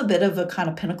becomes a bit of a kind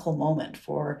of pinnacle moment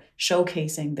for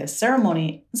showcasing this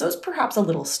ceremony. And so it's perhaps a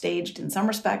little staged in some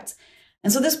respects.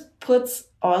 And so this puts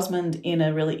Osmond in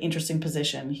a really interesting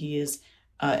position. He is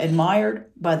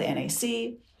admired by the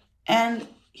NAC, and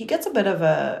he gets a bit of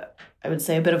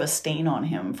a stain on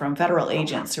him from federal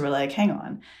agents who are like, hang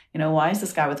on, why is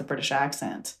this guy with a British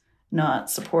accent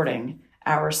not supporting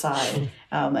our side?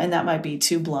 And that might be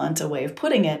too blunt a way of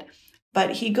putting it.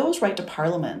 But he goes right to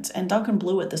Parliament, and Duncan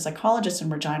Blewett, the psychologist in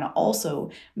Regina, also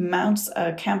mounts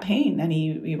a campaign, and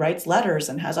he writes letters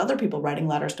and has other people writing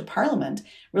letters to Parliament,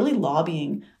 really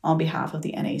lobbying on behalf of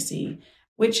the NAC,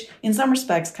 which in some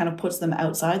respects kind of puts them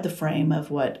outside the frame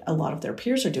of what a lot of their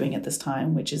peers are doing at this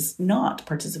time, which is not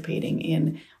participating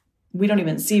in, we don't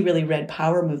even see really red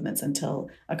power movements until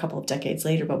a couple of decades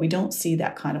later, but we don't see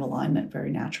that kind of alignment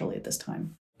very naturally at this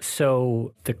time.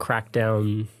 So the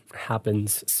crackdown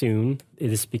happens soon.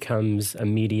 This becomes a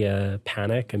media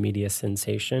panic, a media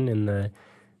sensation in the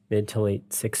mid to late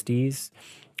 60s.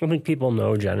 I think people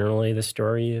know generally the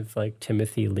story of like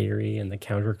Timothy Leary and the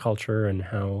counterculture and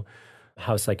how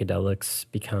psychedelics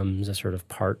becomes a sort of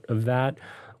part of that.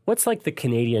 What's like the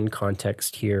Canadian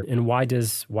context here, and why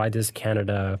does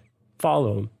Canada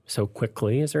follow so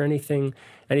quickly? Is there anything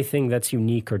that's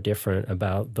unique or different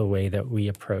about the way that we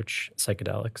approach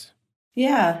psychedelics?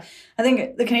 Yeah, I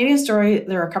think the Canadian story,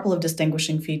 there are a couple of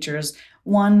distinguishing features.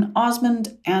 One,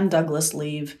 Osmond and Douglas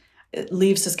leave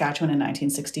Saskatchewan in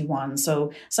 1961.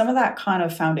 So some of that kind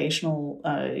of foundational,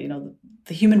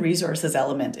 the human resources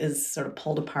element is sort of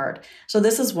pulled apart. So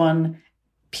this is one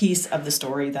piece of the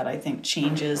story that I think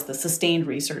changes the sustained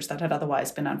research that had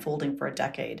otherwise been unfolding for a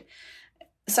decade.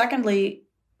 Secondly,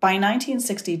 by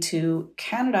 1962,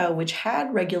 Canada, which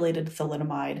had regulated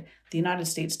thalidomide, the United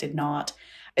States did not,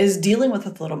 is dealing with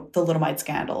the thalidomide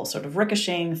scandal, sort of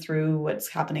ricocheting through what's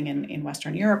happening in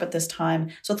Western Europe at this time.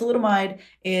 So thalidomide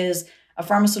is a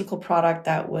pharmaceutical product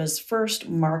that was first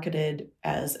marketed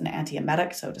as an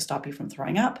antiemetic, so to stop you from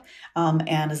throwing up,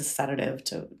 and as a sedative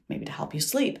to help you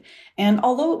sleep. And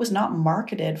although it was not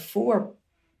marketed for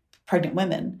pregnant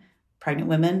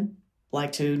women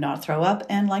like to not throw up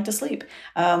and like to sleep.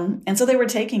 And so they were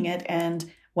taking it, and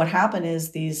what happened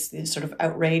is these sort of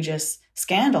outrageous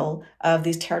scandal of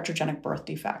these teratogenic birth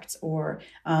defects, or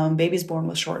babies born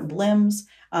with shortened limbs,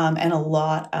 and a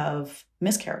lot of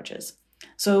miscarriages.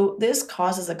 So this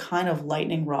causes a kind of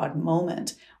lightning rod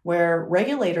moment where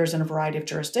regulators in a variety of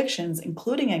jurisdictions,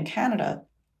 including in Canada,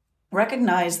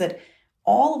 recognize that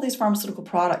all of these pharmaceutical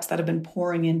products that have been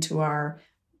pouring into our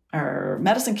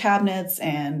medicine cabinets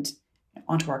and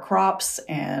onto our crops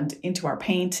and into our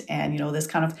paint, and this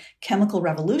kind of chemical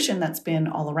revolution that's been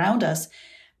all around us,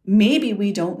 maybe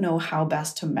we don't know how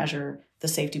best to measure the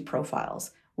safety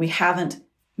profiles. We haven't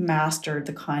mastered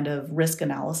the kind of risk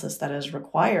analysis that is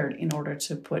required in order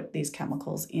to put these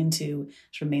chemicals into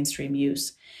sort of mainstream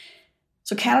use.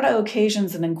 So Canada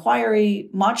occasions an inquiry,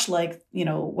 much like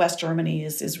West Germany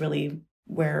is really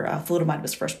where thalidomide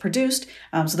was first produced.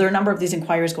 So there are a number of these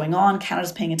inquiries going on.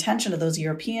 Canada's paying attention to those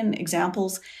European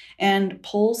examples and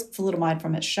pulls thalidomide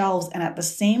from its shelves. And at the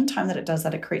same time that it does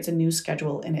that, it creates a new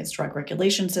schedule in its drug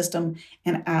regulation system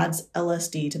and adds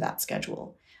LSD to that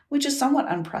schedule, which is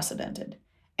somewhat unprecedented.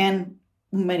 And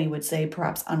many would say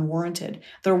perhaps unwarranted.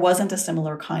 There wasn't a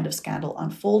similar kind of scandal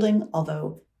unfolding,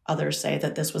 although others say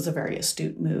that this was a very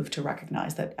astute move to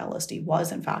recognize that LSD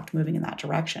was in fact moving in that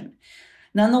direction.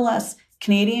 Nonetheless,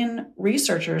 Canadian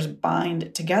researchers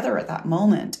bind together at that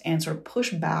moment and sort of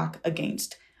push back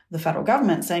against the federal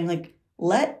government, saying,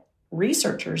 let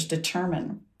researchers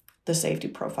determine the safety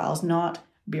profiles, not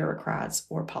bureaucrats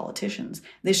or politicians.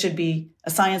 This should be a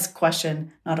science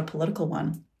question, not a political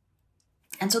one.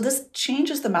 And so this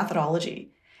changes the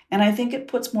methodology. And I think it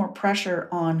puts more pressure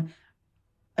on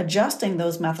adjusting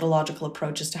those methodological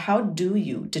approaches to how do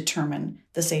you determine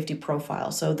the safety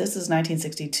profile. So this is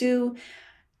 1962.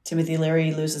 Timothy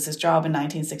Leary loses his job in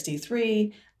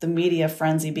 1963. The media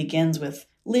frenzy begins with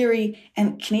Leary,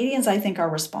 and Canadians, I think, are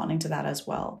responding to that as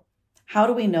well. How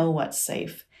do we know what's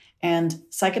safe? And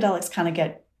psychedelics kind of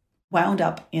get wound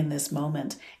up in this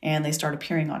moment, and they start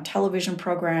appearing on television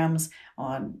programs,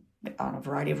 on on a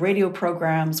variety of radio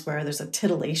programs where there's a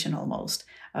titillation almost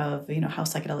of, how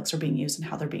psychedelics are being used and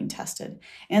how they're being tested.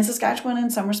 And Saskatchewan, in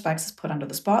some respects, is put under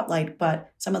the spotlight,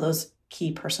 but some of those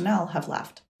key personnel have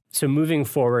left. So moving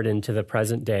forward into the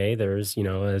present day, there's, a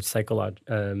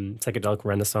psychedelic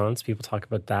renaissance. People talk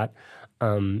about that.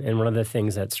 And one of the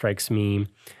things that strikes me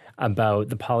about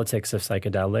the politics of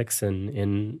psychedelics and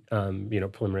in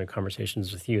preliminary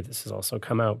conversations with you, this has also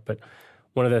come out. But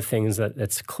one of the things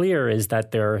that's clear is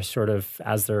that there are sort of,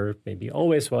 as there maybe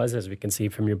always was, as we can see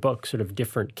from your book, sort of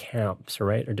different camps,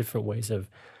 right? Or different ways of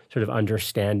sort of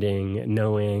understanding,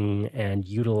 knowing, and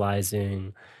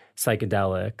utilizing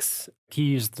psychedelics. He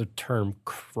used the term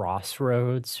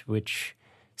crossroads, which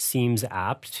seems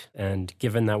apt. And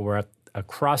given that we're at a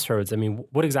crossroads, I mean,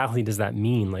 what exactly does that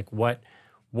mean? Like, what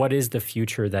is the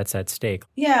future that's at stake?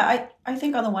 Yeah, I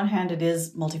think on the one hand, it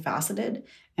is multifaceted.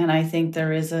 And I think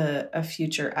there is a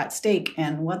future at stake.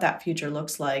 And what that future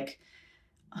looks like,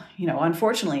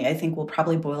 unfortunately, I think will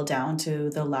probably boil down to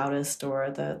the loudest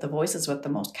or the voices with the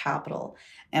most capital.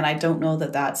 And I don't know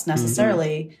that that's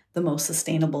necessarily the most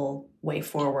sustainable way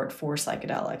forward for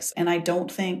psychedelics. And I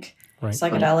don't think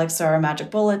psychedelics are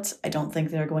magic bullets. I don't think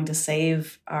they're going to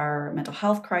save our mental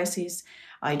health crises.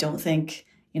 I don't think,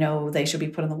 they should be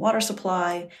put in the water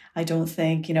supply. I don't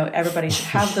think, everybody should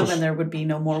have them and there would be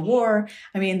no more war.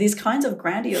 I mean, these kinds of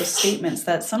grandiose statements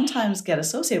that sometimes get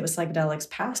associated with psychedelics,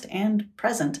 past and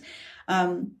present,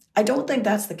 I don't think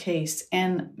that's the case.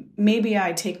 And maybe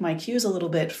I take my cues a little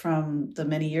bit from the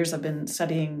many years I've been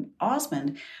studying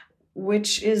Osmond,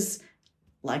 which is,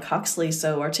 like Huxley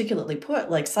so articulately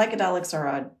put, like psychedelics are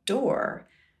a door.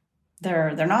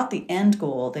 They're not the end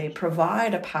goal. They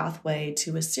provide a pathway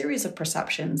to a series of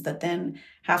perceptions that then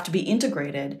have to be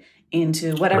integrated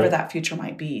into whatever that future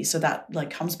might be. So that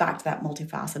comes back to that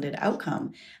multifaceted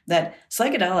outcome that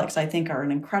psychedelics, I think, are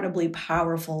an incredibly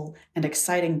powerful and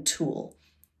exciting tool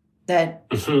that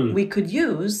we could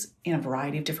use in a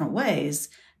variety of different ways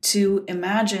to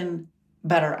imagine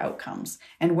better outcomes.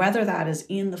 And whether that is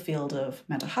in the field of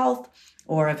mental health,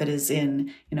 or if it is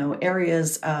in,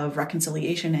 areas of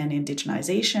reconciliation and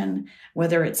indigenization,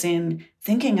 whether it's in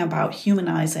thinking about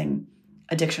humanizing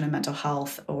addiction and mental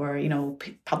health, or,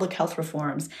 public health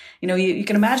reforms, you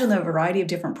can imagine the variety of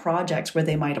different projects where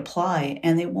they might apply,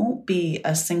 and they won't be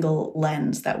a single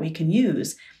lens that we can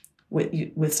use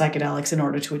with psychedelics in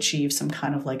order to achieve some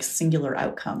kind of singular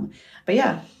outcome. But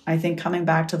yeah, I think coming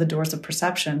back to the doors of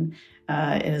perception,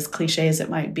 as cliche as it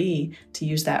might be to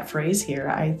use that phrase here,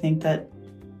 I think that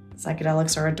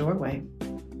psychedelics are a doorway.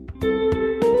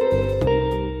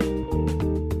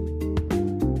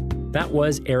 That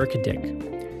was Erica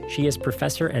Dick. She is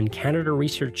professor and Canada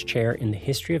Research Chair in the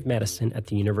History of Medicine at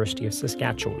the University of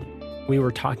Saskatchewan. We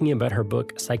were talking about her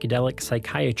book, Psychedelic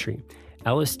Psychiatry,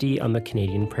 LSD on the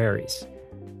Canadian Prairies.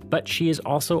 But she is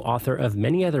also author of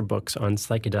many other books on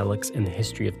psychedelics and the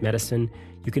history of medicine.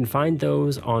 You can find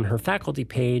those on her faculty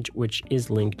page, which is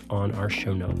linked on our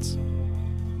show notes.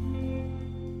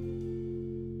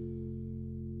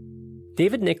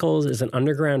 David Nichols is an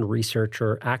underground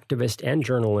researcher, activist, and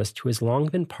journalist who has long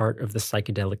been part of the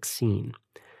psychedelic scene.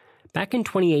 Back in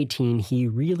 2018, he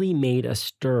really made a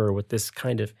stir with this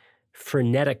kind of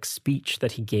frenetic speech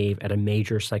that he gave at a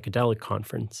major psychedelic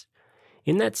conference.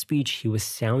 In that speech, he was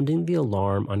sounding the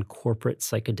alarm on corporate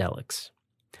psychedelics.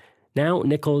 Now,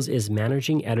 Nichols is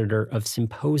managing editor of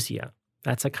Symposia.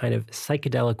 That's a kind of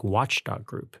psychedelic watchdog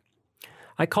group.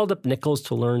 I called up Nichols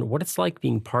to learn what it's like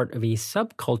being part of a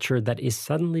subculture that is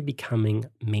suddenly becoming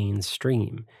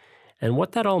mainstream, and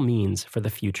what that all means for the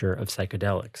future of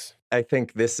psychedelics. I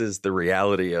think this is the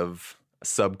reality of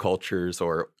subcultures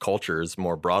or cultures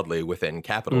more broadly within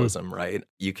capitalism, right?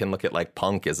 You can look at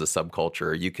punk as a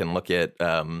subculture. You can look at,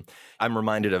 I'm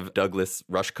reminded of Douglas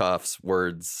Rushkoff's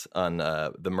words on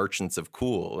The Merchants of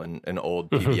Cool, an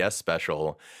old PBS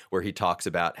special, where he talks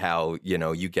about how,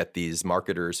 you get these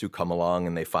marketers who come along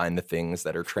and they find the things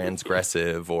that are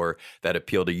transgressive or that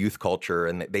appeal to youth culture,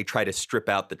 and they try to strip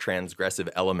out the transgressive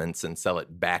elements and sell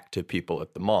it back to people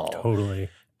at the mall. Totally.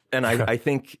 And I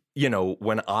think,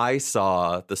 when I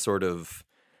saw the sort of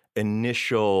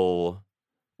initial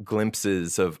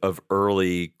glimpses of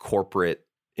early corporate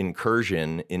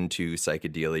incursion into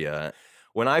psychedelia,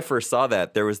 when I first saw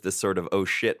that, there was this sort of oh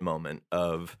shit moment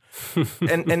of,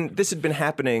 and this had been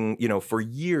happening, for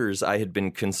years. I had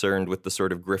been concerned with the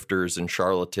sort of grifters and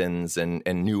charlatans and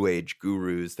new age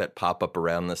gurus that pop up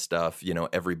around this stuff,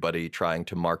 everybody trying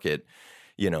to market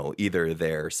either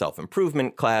their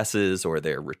self-improvement classes or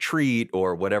their retreat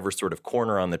or whatever sort of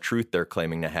corner on the truth they're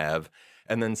claiming to have.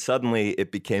 And then suddenly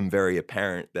it became very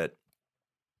apparent that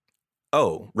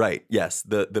Oh, right. Yes.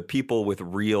 The people with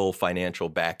real financial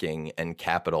backing and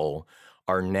capital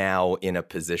are now in a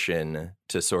position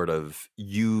to sort of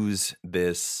use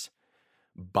this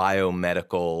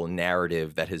biomedical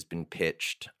narrative that has been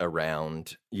pitched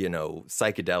around,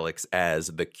 psychedelics as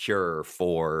the cure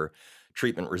for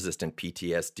treatment-resistant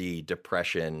PTSD,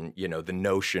 depression, the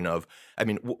notion of,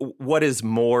 what is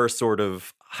more sort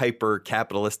of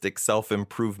hyper-capitalistic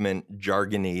self-improvement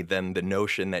jargony than the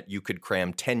notion that you could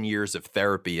cram 10 years of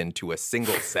therapy into a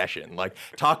single session? Like,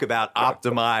 talk about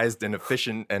optimized and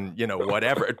efficient and,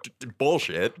 whatever.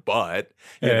 Bullshit, but,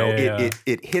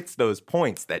 it hits those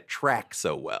points that track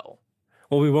so well.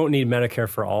 Well, we won't need Medicare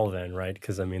for all then, right?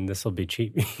 Because, this will be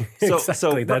cheap.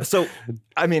 Exactly.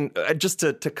 Just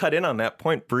to cut in on that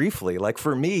point briefly, like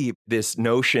for me, this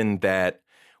notion that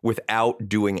without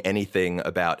doing anything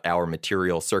about our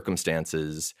material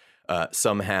circumstances,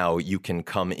 somehow you can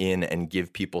come in and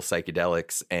give people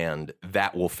psychedelics and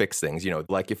that will fix things.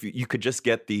 Like if you could just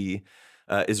get the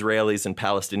Israelis and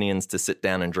Palestinians to sit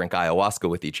down and drink ayahuasca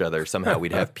with each other, somehow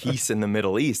we'd have peace in the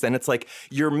Middle East. And it's like,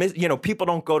 people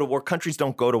don't go to war, countries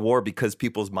don't go to war because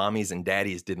people's mommies and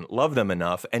daddies didn't love them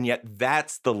enough. And yet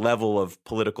that's the level of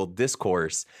political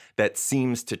discourse that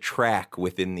seems to track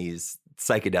within these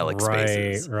psychedelic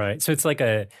spaces. Right. So it's like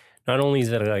not only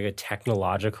is it like a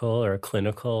technological or a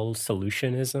clinical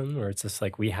solutionism, where it's just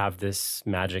like we have this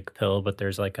magic pill, but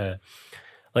there's like a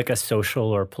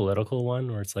social or political one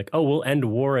where it's like, oh, we'll end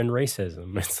war and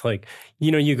racism. It's like,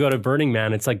 you go to Burning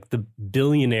Man, it's like the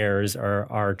billionaires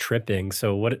are tripping.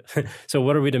 So what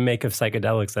are we to make of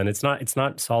psychedelics then? It's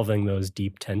not solving those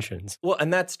deep tensions. Well,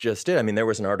 and that's just it. There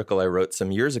was an article I wrote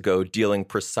some years ago dealing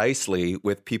precisely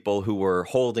with people who were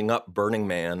holding up Burning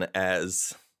Man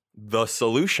as the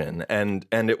solution. And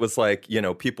it was like,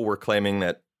 people were claiming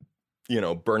that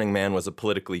Burning Man was a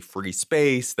politically free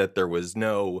space, that there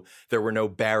were no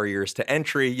barriers to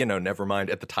entry, never mind.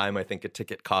 At the time, I think a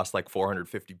ticket cost like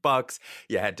 $450.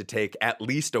 You had to take at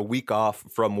least a week off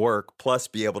from work, plus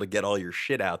be able to get all your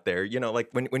shit out there. Like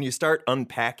when you start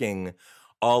unpacking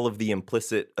all of the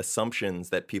implicit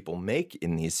assumptions that people make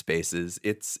in these spaces,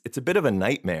 it's a bit of a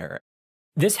nightmare.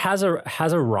 This has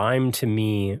a rhyme to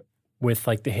me with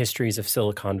like the histories of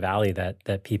Silicon Valley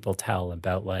that people tell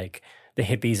about like the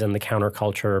hippies and the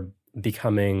counterculture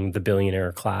becoming the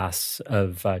billionaire class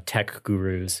of tech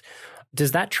gurus.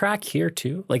 Does that track here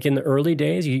too? Like in the early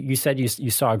days, you said you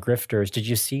saw grifters. Did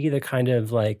you see the kind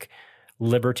of like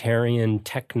libertarian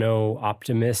techno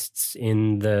optimists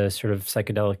in the sort of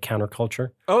psychedelic counterculture?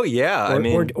 Oh yeah,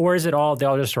 or is it they all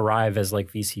just arrive as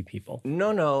like VC people?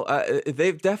 No,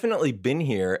 they've definitely been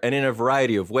here, and in a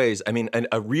variety of ways.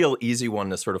 A real easy one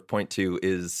to sort of point to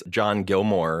is John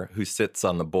Gilmore, who sits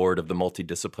on the board of the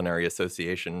Multidisciplinary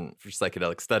Association for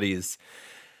Psychedelic Studies.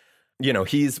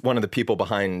 He's one of the people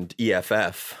behind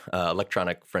EFF,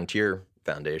 Electronic Frontier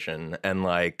Foundation, and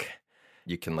like,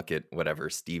 you can look at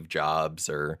whatever Steve Jobs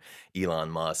or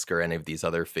Elon Musk or any of these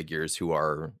other figures who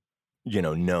are,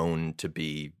 known to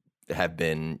have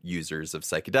been users of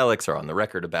psychedelics or on the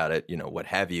record about it, what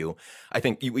have you. I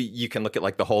think you can look at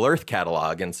like the Whole Earth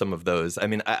catalog and some of those.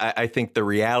 I think the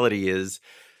reality is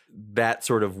that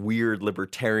sort of weird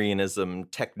libertarianism,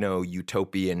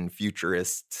 techno-utopian,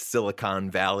 futurist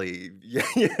Silicon Valley,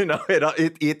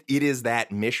 it is that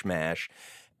mishmash.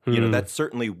 That's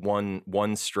certainly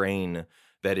one strain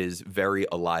that is very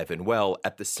alive and well.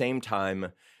 At the same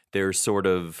time, there's sort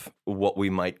of what we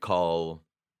might call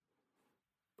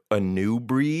a newer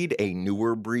breed,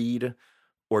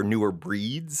 or newer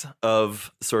breeds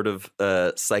of sort of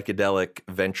psychedelic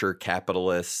venture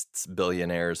capitalists,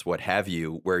 billionaires, what have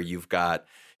you, where you've got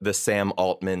the Sam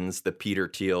Altmans, the Peter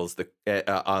Thiels,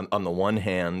 on the one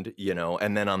hand,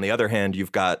 and then on the other hand,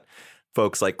 you've got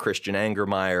folks like Christian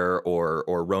Angermeyer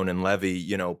or Ronan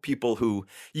Levy, people who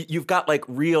you've got like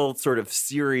real sort of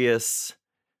serious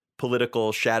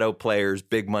political shadow players,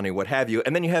 big money, what have you.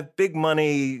 And then you have big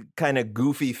money kind of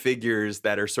goofy figures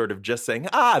that are sort of just saying,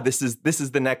 this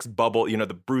is the next bubble,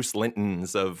 the Bruce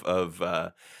Lintons of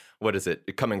what is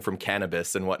it, coming from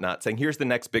cannabis and whatnot, saying, here's the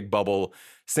next big bubble,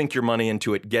 sink your money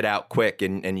into it, get out quick,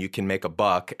 and you can make a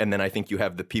buck. And then I think you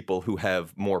have the people who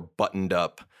have more buttoned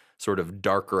up sort of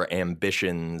darker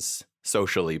ambitions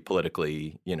socially,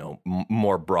 politically,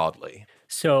 more broadly.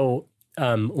 So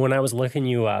when I was looking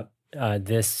you up,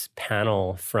 this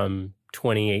panel from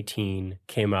 2018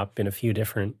 came up in a few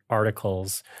different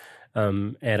articles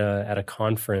at a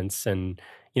conference, and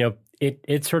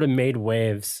it sort of made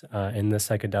waves in the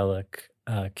psychedelic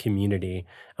community.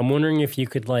 I'm wondering if you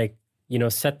could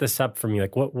set this up for me.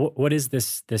 Like, what is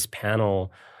this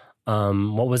panel?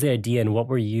 What was the idea, and what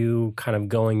were you kind of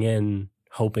going in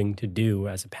hoping to do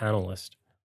as a panelist?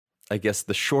 I guess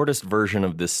the shortest version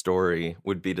of this story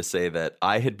would be to say that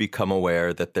I had become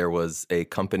aware that there was a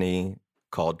company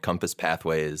called Compass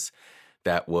Pathways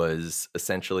that was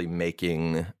essentially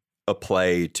making a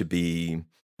play to be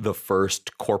the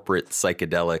first corporate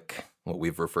psychedelic, what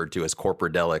we've referred to as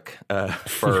corporadelic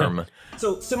firm.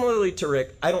 So similarly to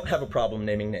Rick, I don't have a problem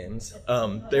naming names.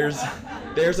 There's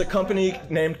a company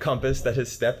named Compass that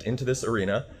has stepped into this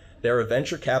arena. They're a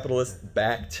venture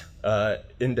capitalist-backed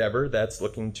endeavor that's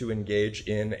looking to engage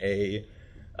in a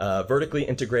vertically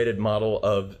integrated model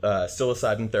of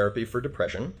psilocybin therapy for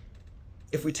depression.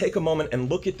 If we take a moment and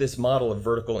look at this model of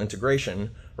vertical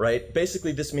integration, right,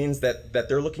 basically this means that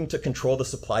they're looking to control the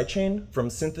supply chain from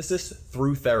synthesis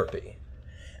through therapy.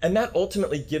 And that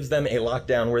ultimately gives them a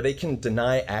lockdown where they can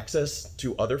deny access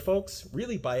to other folks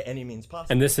really by any means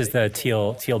possible. And this is the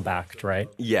Thiel backed, right?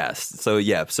 Yes. So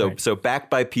yeah. So backed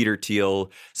by Peter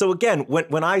Thiel. So again,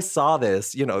 when I saw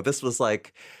this, this was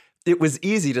like, it was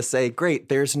easy to say, great,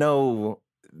 there's no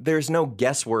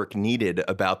guesswork needed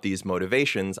about these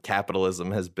motivations.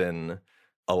 Capitalism has been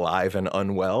alive and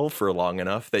unwell for long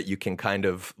enough that you can kind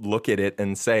of look at it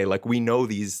and say, like, we know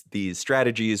these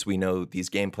strategies, we know these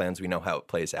game plans, we know how it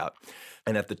plays out.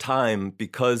 And at the time,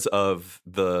 because of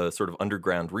the sort of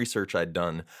underground research I'd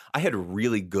done, I had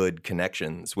really good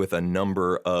connections with a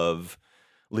number of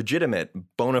legitimate,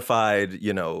 bona fide,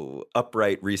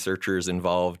 upright researchers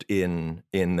involved in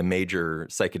the major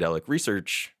psychedelic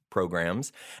research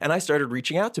programs. And I started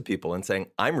reaching out to people and saying,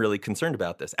 I'm really concerned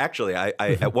about this. Actually, I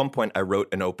at one point, I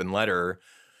wrote an open letter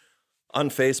on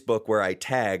Facebook where I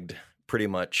tagged pretty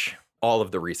much all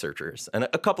of the researchers, and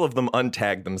a couple of them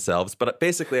untagged themselves. But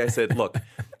basically I said, look,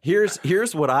 here's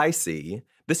what I see.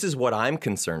 This is what I'm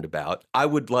concerned about. I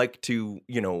would like to,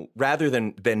 rather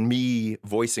than me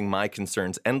voicing my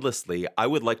concerns endlessly, I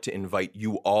would like to invite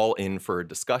you all in for a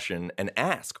discussion and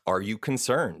ask, are you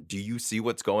concerned? Do you see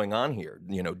what's going on here?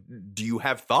 Do you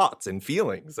have thoughts and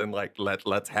feelings? And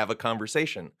let's have a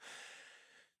conversation.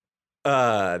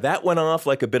 That went off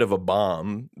like a bit of a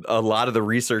bomb. A lot of the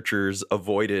researchers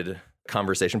avoided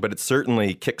conversation, but it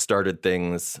certainly kickstarted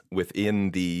things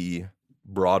within the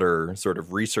broader sort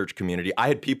of research community. I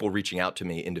had people reaching out to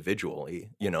me individually,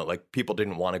 like people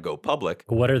didn't want to go public.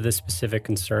 What are the specific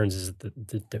concerns? Is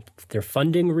it they're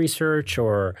funding research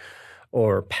or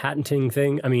patenting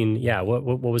thing? I mean, yeah, what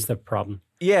was the problem?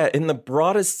 Yeah, in the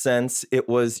broadest sense, it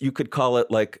was, you could call it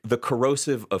like the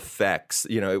corrosive effects.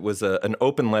 It was an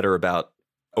open letter about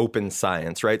open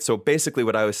science, right? So basically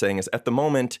what I was saying is at the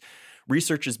moment,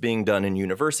 research is being done in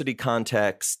university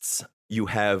contexts. You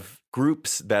have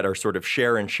groups that are sort of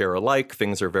share and share alike.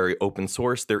 Things are very open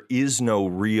source. There is no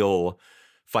real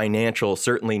financial,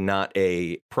 certainly not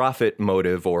a profit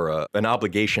motive or an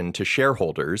obligation to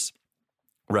shareholders.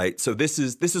 Right. So this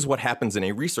is what happens in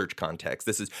a research context.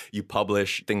 This is, you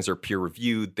publish, things are peer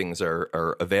reviewed, things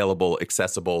are available,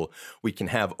 accessible. We can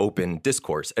have open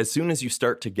discourse. As soon as you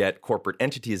start to get corporate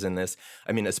entities in this,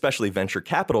 I mean, especially venture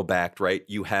capital backed, right?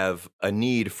 You have a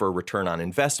need for return on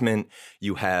investment.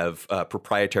 You have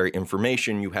proprietary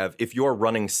information. You have, if you're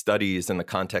running studies in the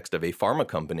context of a pharma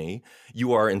company,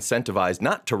 you are incentivized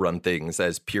not to run things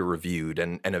as peer reviewed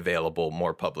and available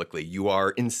more publicly. You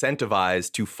are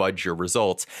incentivized to fudge your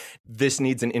results. This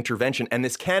needs an intervention, and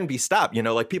this can be stopped.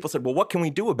 Like people said, well, what can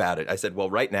we do about it? I said, well,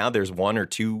 right now there's one or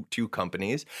two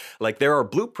companies. Like there are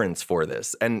blueprints for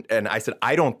this. And I said,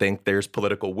 I don't think there's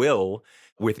political will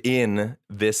within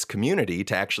this community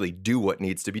to actually do what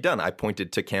needs to be done. I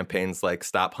pointed to campaigns like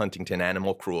Stop Huntington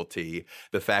Animal Cruelty,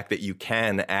 the fact that you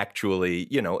can actually,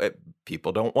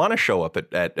 people don't want to show up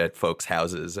at folks'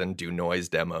 houses and do noise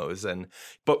demos.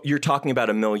 But you're talking about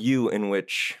a milieu in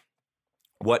which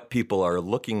what people are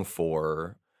looking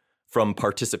for from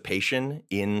participation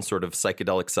in sort of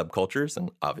psychedelic subcultures,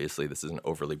 and obviously this is an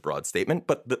overly broad statement,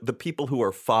 but the people who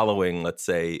are following, let's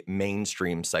say,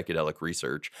 mainstream psychedelic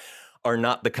research are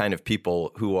not the kind of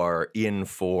people who are in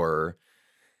for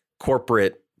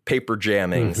corporate paper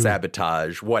jamming,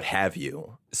 sabotage, what have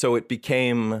you. So it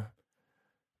became,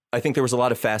 I think there was a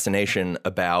lot of fascination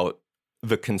about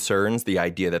the concerns, the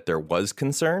idea that there was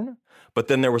concern, but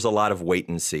then there was a lot of wait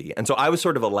and see. And so I was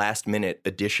sort of a last minute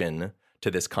addition to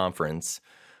this conference.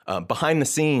 Behind the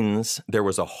scenes, there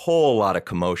was a whole lot of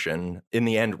commotion. In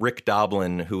the end, Rick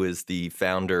Doblin, who is the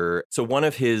founder, so one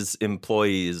of his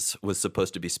employees was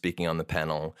supposed to be speaking on the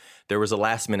panel. There was a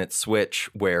last minute switch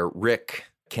where Rick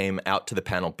came out to the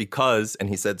panel because, and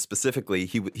he said specifically,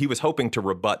 he was hoping to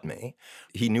rebut me.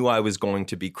 He knew I was going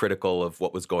to be critical of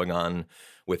what was going on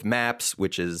with MAPS,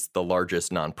 which is the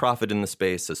largest nonprofit in the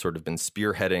space, has sort of been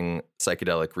spearheading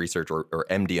psychedelic research or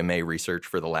MDMA research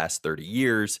for the last 30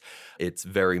 years. It's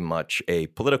very much a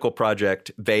political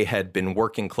project. They had been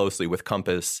working closely with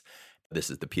Compass. This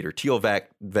is the Peter Thiel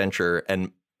venture.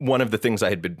 And one of the things I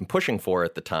had been pushing for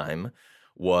at the time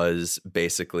was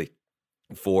basically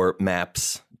for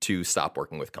MAPS to stop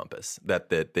working with Compass. That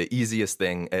the easiest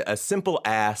thing, a simple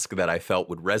ask that I felt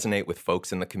would resonate with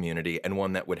folks in the community and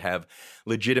one that would have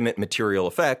legitimate material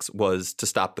effects was to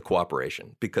stop the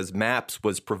cooperation, because MAPS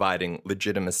was providing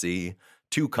legitimacy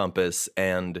to Compass,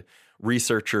 and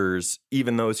researchers,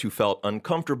 even those who felt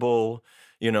uncomfortable,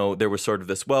 there was sort of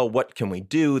this, well, what can we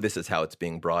do? This is how it's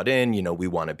being brought in. We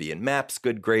want to be in MAPS'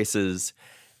 good graces.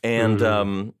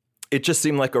 And it just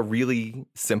seemed like a really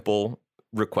simple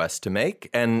request to make.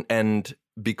 And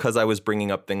because I was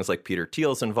bringing up things like Peter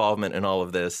Thiel's involvement in all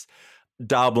of this, Rick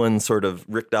Doblin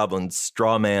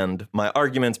strawmanned my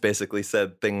arguments, basically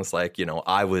said things like,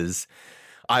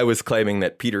 I was claiming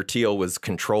that Peter Thiel was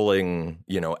controlling,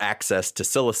 access to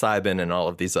psilocybin and all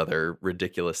of these other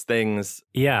ridiculous things.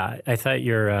 Yeah, I thought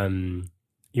your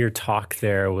talk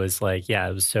there was like,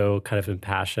 it was so kind of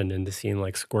impassioned and the scene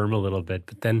like squirm a little bit.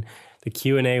 But then the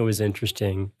Q&A was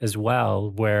interesting as well,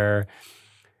 where,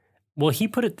 well, he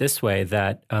put it this way,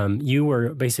 that you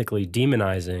were basically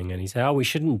demonizing, and he said, we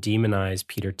shouldn't demonize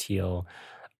Peter Thiel.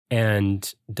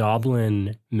 And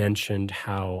Doblin mentioned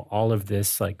how all of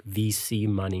this like VC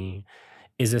money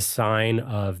is a sign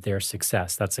of their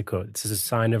success. That's a quote. This is a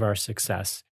sign of our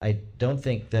success. I don't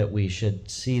think that we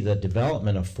should see the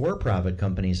development of for-profit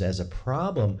companies as a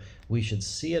problem. We should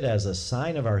see it as a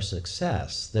sign of our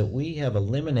success, that we have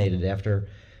eliminated, after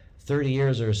 30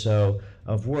 years or so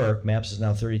of work, MAPS is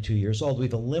now 32 years old,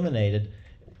 we've eliminated,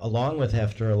 along with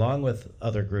Hefter, along with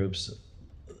other groups,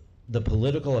 the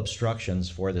political obstructions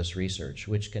for this research,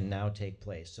 which can now take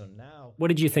place. So now, what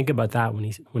did you think about that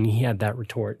when he had that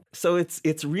retort? So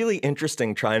it's really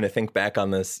interesting trying to think back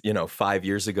on this, 5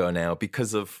 years ago now,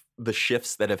 because of the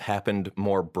shifts that have happened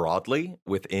more broadly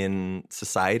within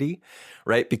society,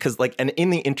 right? Because and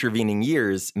in the intervening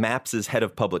years, MAPS's head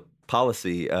of public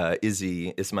policy,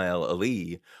 Ismail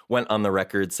Ali, went on the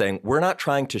record saying, we're not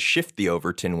trying to shift the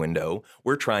Overton window,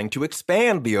 we're trying to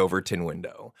expand the Overton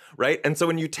window, right? And so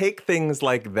when you take things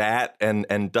like that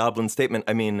and Doblin's statement,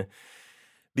 I mean,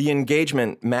 the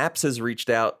engagement, MAPS has reached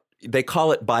out. They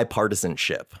call it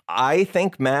bipartisanship. I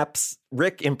think MAPS,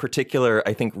 Rick in particular,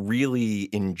 I think really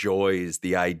enjoys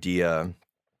the idea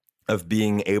of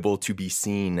being able to be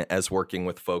seen as working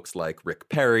with folks like Rick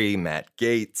Perry, Matt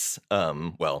Gaetz.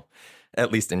 At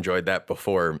least enjoyed that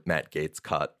before Matt Gaetz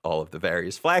caught all of the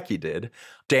various flack he did.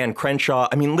 Dan Crenshaw,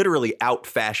 I mean, literally out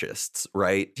fascists,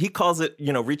 right? He calls it,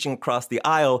 reaching across the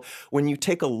aisle. When you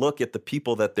take a look at the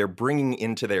people that they're bringing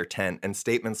into their tent and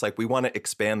statements like, we want to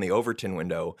expand the Overton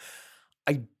window,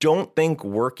 I don't think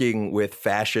working with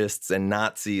fascists and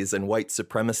Nazis and white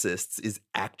supremacists is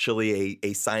actually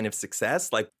a sign of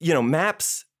success.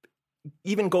 MAPS,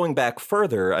 even going back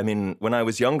further, I mean, when I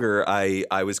was younger,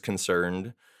 I was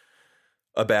concerned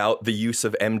about the use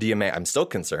of MDMA. I'm still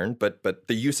concerned, but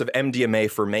the use of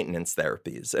MDMA for maintenance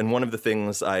therapies. And one of the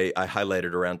things I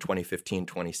highlighted around 2015,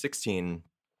 2016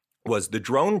 was the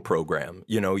drone program.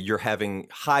 You're having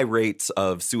high rates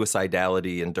of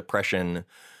suicidality and depression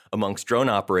amongst drone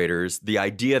operators. The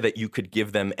idea that you could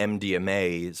give them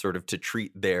MDMA sort of to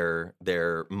treat their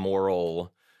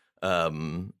moral,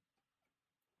 I'm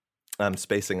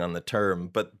spacing on the term,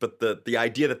 but the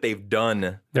idea that they've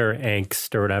done their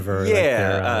angst or whatever,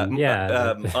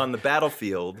 on the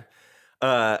battlefield,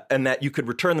 and that you could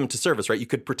return them to service, right? You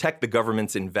could protect the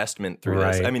government's investment through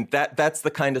this. I mean, that's the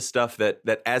kind of stuff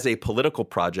that as a political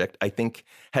project, I think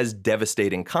has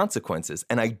devastating consequences.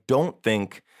 And I don't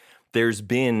think there's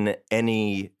been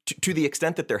any, to the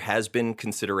extent that there has been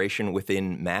consideration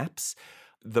within MAPS,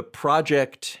 the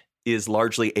project is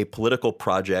largely a political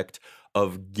project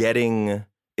of getting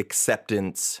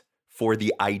acceptance for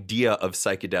the idea of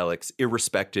psychedelics,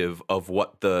 irrespective of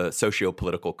what the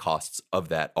socio-political costs of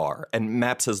that are. And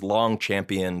MAPS has long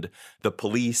championed the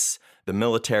police, the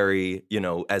military,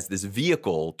 as this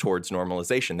vehicle towards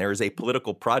normalization. There is a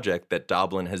political project that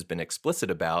Doblin has been explicit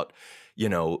about.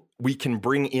 We can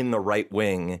bring in the right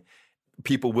wing.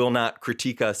 People will not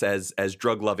critique us as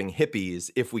drug-loving hippies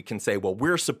if we can say, well,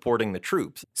 we're supporting the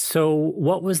troops. So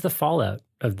what was the fallout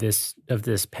of this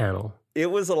panel? It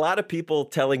was a lot of people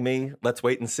telling me, let's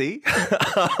wait and see.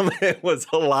 It was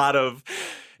a lot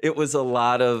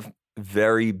of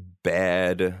very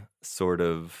bad sort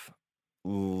of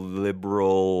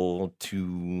liberal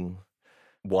to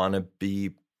want to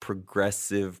be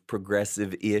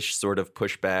progressive-ish sort of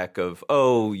pushback of,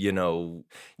 oh,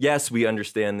 yes, we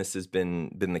understand this has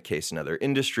been the case in other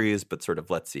industries, but sort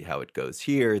of let's see how it goes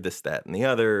here, this, that, and the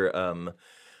other.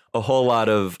 A whole lot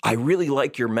of, I really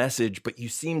like your message, but you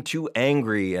seem too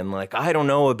angry, and like I don't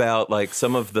know about like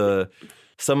some of the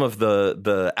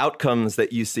outcomes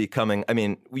that you see coming. I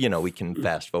mean, we can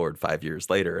fast forward 5 years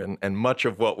later, and much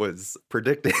of what was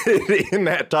predicted in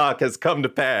that talk has come to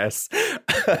pass.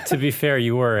 To be fair,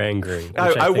 you were angry.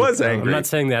 I was angry. I'm not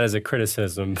saying that as a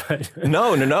criticism, but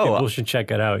no. People should check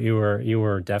it out. You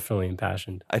were definitely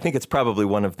impassioned. I think it's probably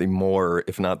one of the more,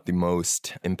 if not the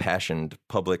most, impassioned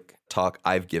public talk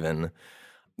I've given.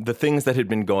 The things that had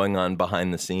been going on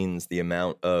behind the scenes, the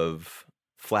amount of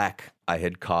flack I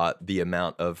had caught, the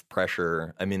amount of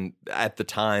pressure. I mean, at the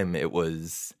time, it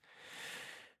was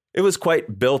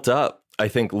quite built up. I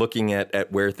think looking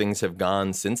at where things have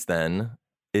gone since then,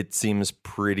 it seems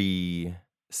pretty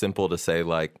simple to say,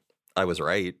 like, I was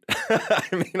right. I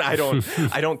mean, I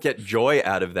don't get joy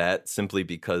out of that simply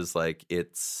because, like,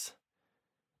 it's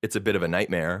a bit of a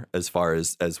nightmare as far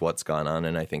as what's gone on.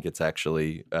 And I think it's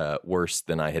actually worse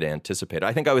than I had anticipated.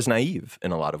 I think I was naive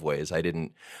in a lot of ways. I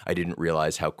didn't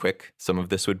realize how quick some of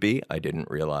this would be. I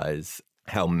didn't realize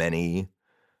how many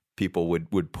people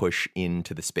would push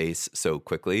into the space so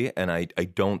quickly. And I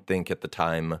don't think at the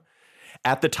time,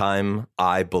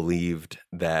 I believed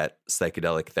that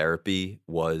psychedelic therapy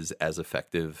was as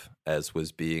effective as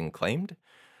was being claimed.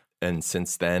 And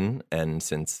since then, and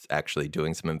since actually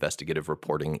doing some investigative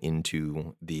reporting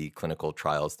into the clinical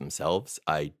trials themselves,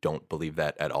 I don't believe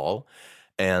that at all.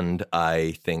 And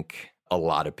I think a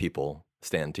lot of people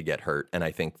stand to get hurt. And I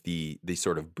think the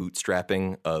sort of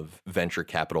bootstrapping of venture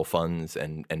capital funds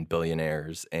and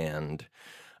billionaires and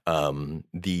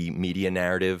the media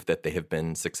narrative that they have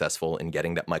been successful in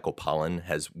getting, that Michael Pollan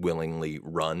has willingly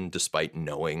run despite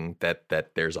knowing that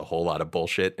there's a whole lot of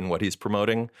bullshit in what he's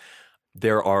promoting.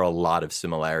 There are a lot of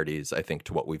similarities, I think,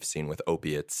 to what we've seen with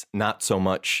opiates. Not so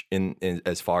much in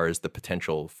as far as the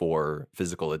potential for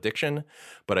physical addiction,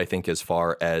 but I think as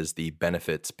far as the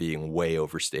benefits being way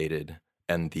overstated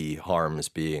and the harms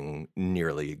being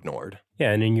nearly ignored.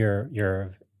 Yeah, and in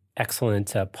your excellent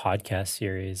podcast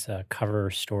series, Cover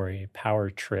Story, Power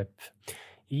Trip,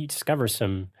 you discover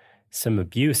some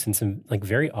abuse and some like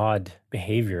very odd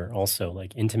behavior, also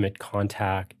like intimate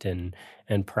contact and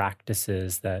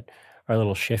practices that are a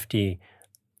little shifty.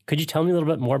 Could you tell me a little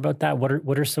bit more about that? What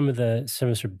are some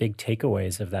sort of big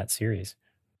takeaways of that series?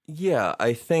 Yeah,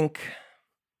 I think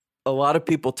a lot of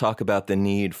people talk about the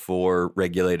need for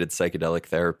regulated psychedelic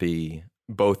therapy,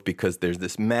 both because there's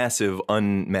this massive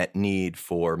unmet need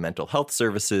for mental health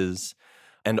services,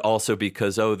 and also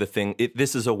because,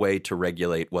 this is a way to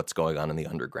regulate what's going on in the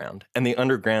underground. And the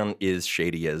underground is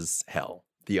shady as hell.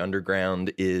 The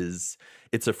underground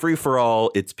it's a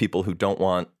free-for-all. It's people who don't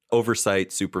want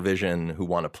oversight, supervision, who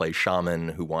want to play shaman,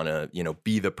 who want to,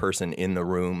 be the person in the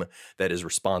room that is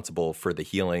responsible for the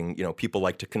healing. People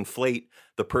like to conflate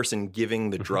the person giving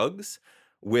the drugs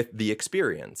with the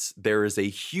experience. There is a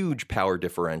huge power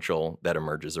differential that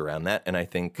emerges around that. And I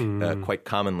think quite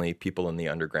commonly people in the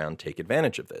underground take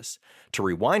advantage of this. To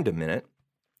rewind a minute,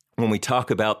 when we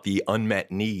talk about the unmet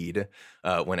need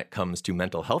when it comes to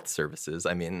mental health services,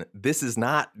 I mean, this is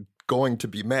not going to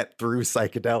be met through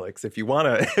psychedelics. If you want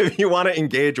to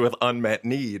engage with unmet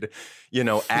need,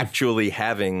 actually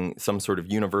having some sort of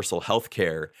universal health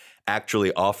care,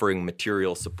 actually offering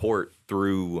material support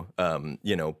through,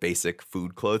 basic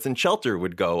food, clothes, and shelter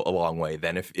would go a long way.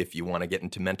 Then if you want to get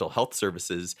into mental health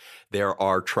services, there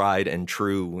are tried and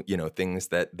true, things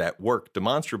that work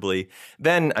demonstrably.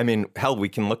 Then, I mean, hell, we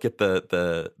can look at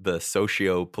the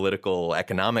socio-political,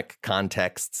 economic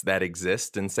contexts that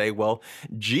exist and say, well,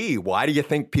 gee, why do you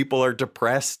think people are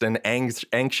depressed and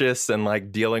anxious and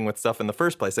like dealing with stuff in the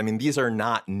first place? I mean, these are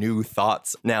not new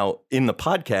thoughts. Now, in the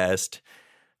podcast,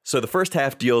 so the first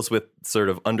half deals with sort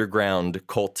of underground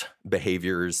cult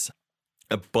behaviors,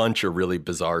 a bunch of really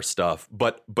bizarre stuff,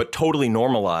 but totally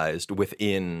normalized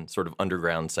within sort of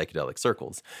underground psychedelic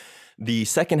circles. The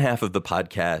second half of the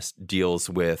podcast deals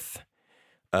with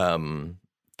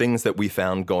things that we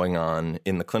found going on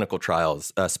in the clinical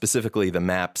trials, specifically the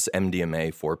MAPS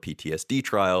MDMA for PTSD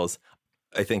trials.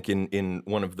 I think in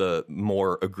one of the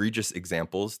more egregious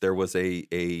examples, there was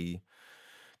a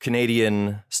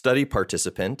Canadian study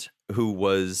participant who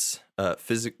was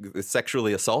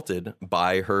sexually assaulted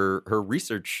by her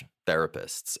research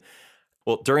therapists.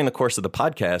 Well, during the course of the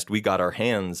podcast, we got our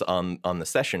hands on the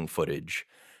session footage,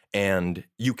 And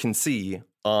you can see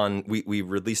we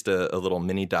released a little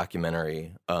mini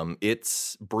documentary.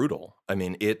 It's brutal. I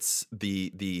mean, it's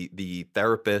the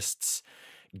therapists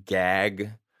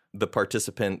gag the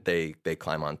participant. They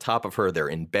climb on top of her. They're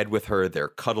in bed with her. They're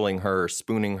cuddling her,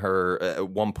 spooning her. At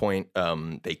one point,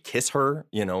 they kiss her.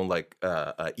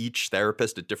 Each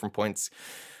therapist at different points.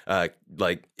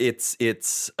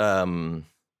 It's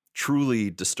truly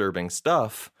disturbing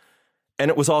stuff, and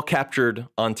it was all captured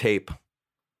on tape.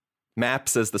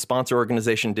 MAPS, as the sponsor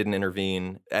organization, didn't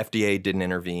intervene. FDA didn't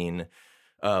intervene.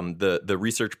 The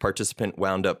research participant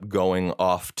wound up going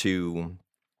off to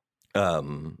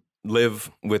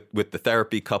live with the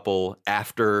therapy couple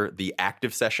after the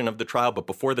active session of the trial, but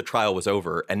before the trial was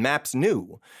over. And MAPS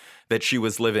knew that she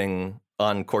was living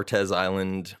on Cortez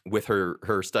Island with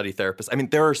her study therapist. I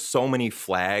mean, there are so many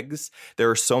flags. There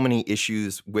are so many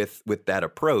issues with that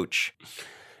approach.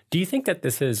 Do you think that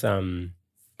this is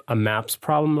a MAPS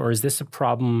problem, or is this a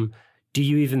problem? Do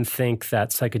you even think that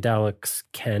psychedelics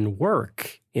can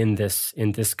work in this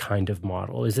kind of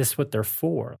model? Is this what they're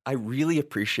for? I really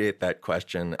appreciate that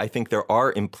question. I think there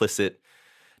are implicit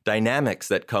dynamics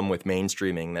that come with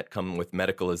mainstreaming, that come with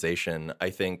medicalization.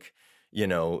 I think,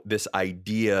 this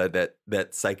idea that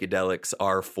psychedelics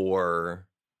are for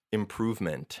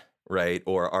improvement, right,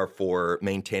 or are for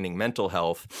maintaining mental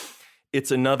health,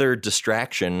 it's another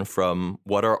distraction from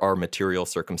what are our material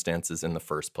circumstances in the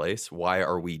first place. Why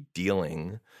are we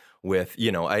dealing with,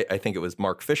 I think it was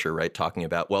Mark Fisher, right, talking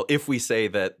about, well, if we say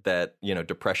that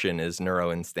depression is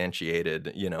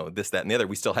neuroinstantiated, this, that, and the other,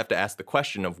 we still have to ask the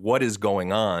question of what is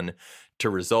going on to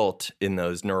result in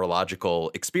those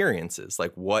neurological experiences.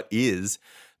 Like, what is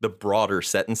the broader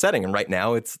set and setting? And right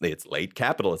now it's late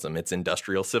capitalism, it's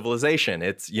industrial civilization.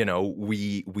 It's,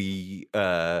 we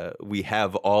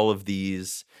have all of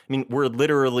these. I mean, we're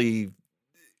literally,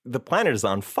 the planet is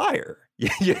on fire.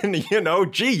 You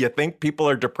think people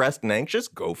are depressed and anxious?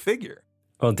 Go figure.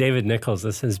 Well, David Nichols,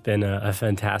 this has been a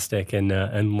fantastic and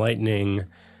enlightening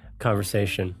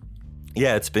conversation.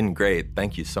 Yeah, it's been great.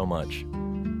 Thank you so much.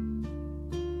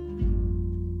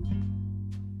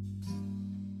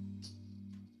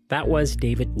 That was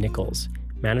David Nichols,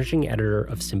 managing editor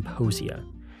of Symposia.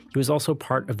 He was also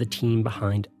part of the team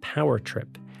behind Power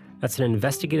Trip. That's an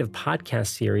investigative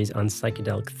podcast series on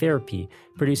psychedelic therapy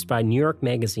produced by New York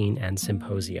Magazine and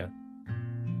Symposia.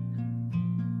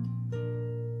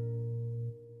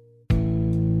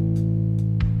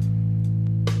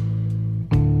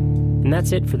 And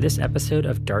that's it for this episode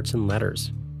of Darts and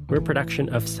Letters. We're a production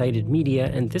of Cited Media,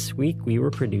 and this week we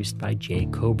were produced by Jay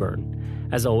Coburn.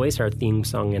 As always, our theme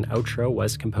song and outro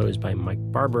was composed by Mike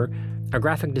Barber. Our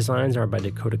graphic designs are by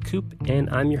Dakota Koop, and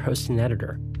I'm your host and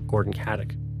editor, Gordon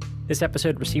Caddick. This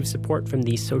episode received support from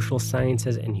the Social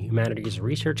Sciences and Humanities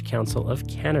Research Council of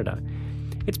Canada.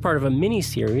 It's part of a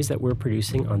mini-series that we're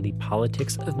producing on the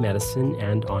politics of medicine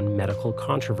and on medical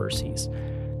controversies.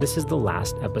 This is the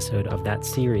last episode of that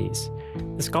series.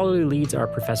 The scholarly leads are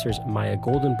Professors Maya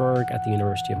Goldenberg at the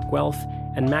University of Guelph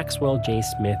and Maxwell J.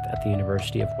 Smith at the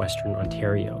University of Western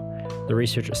Ontario. The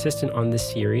research assistant on this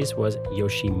series was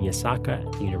Yoshi Miyasaka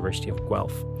at the University of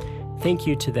Guelph. Thank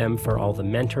you to them for all the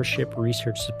mentorship,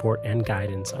 research support, and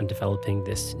guidance on developing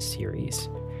this series.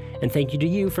 And thank you to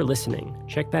you for listening.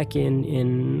 Check back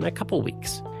in a couple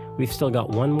weeks. We've still got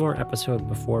one more episode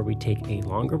before we take a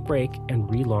longer break and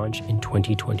relaunch in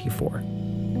 2024.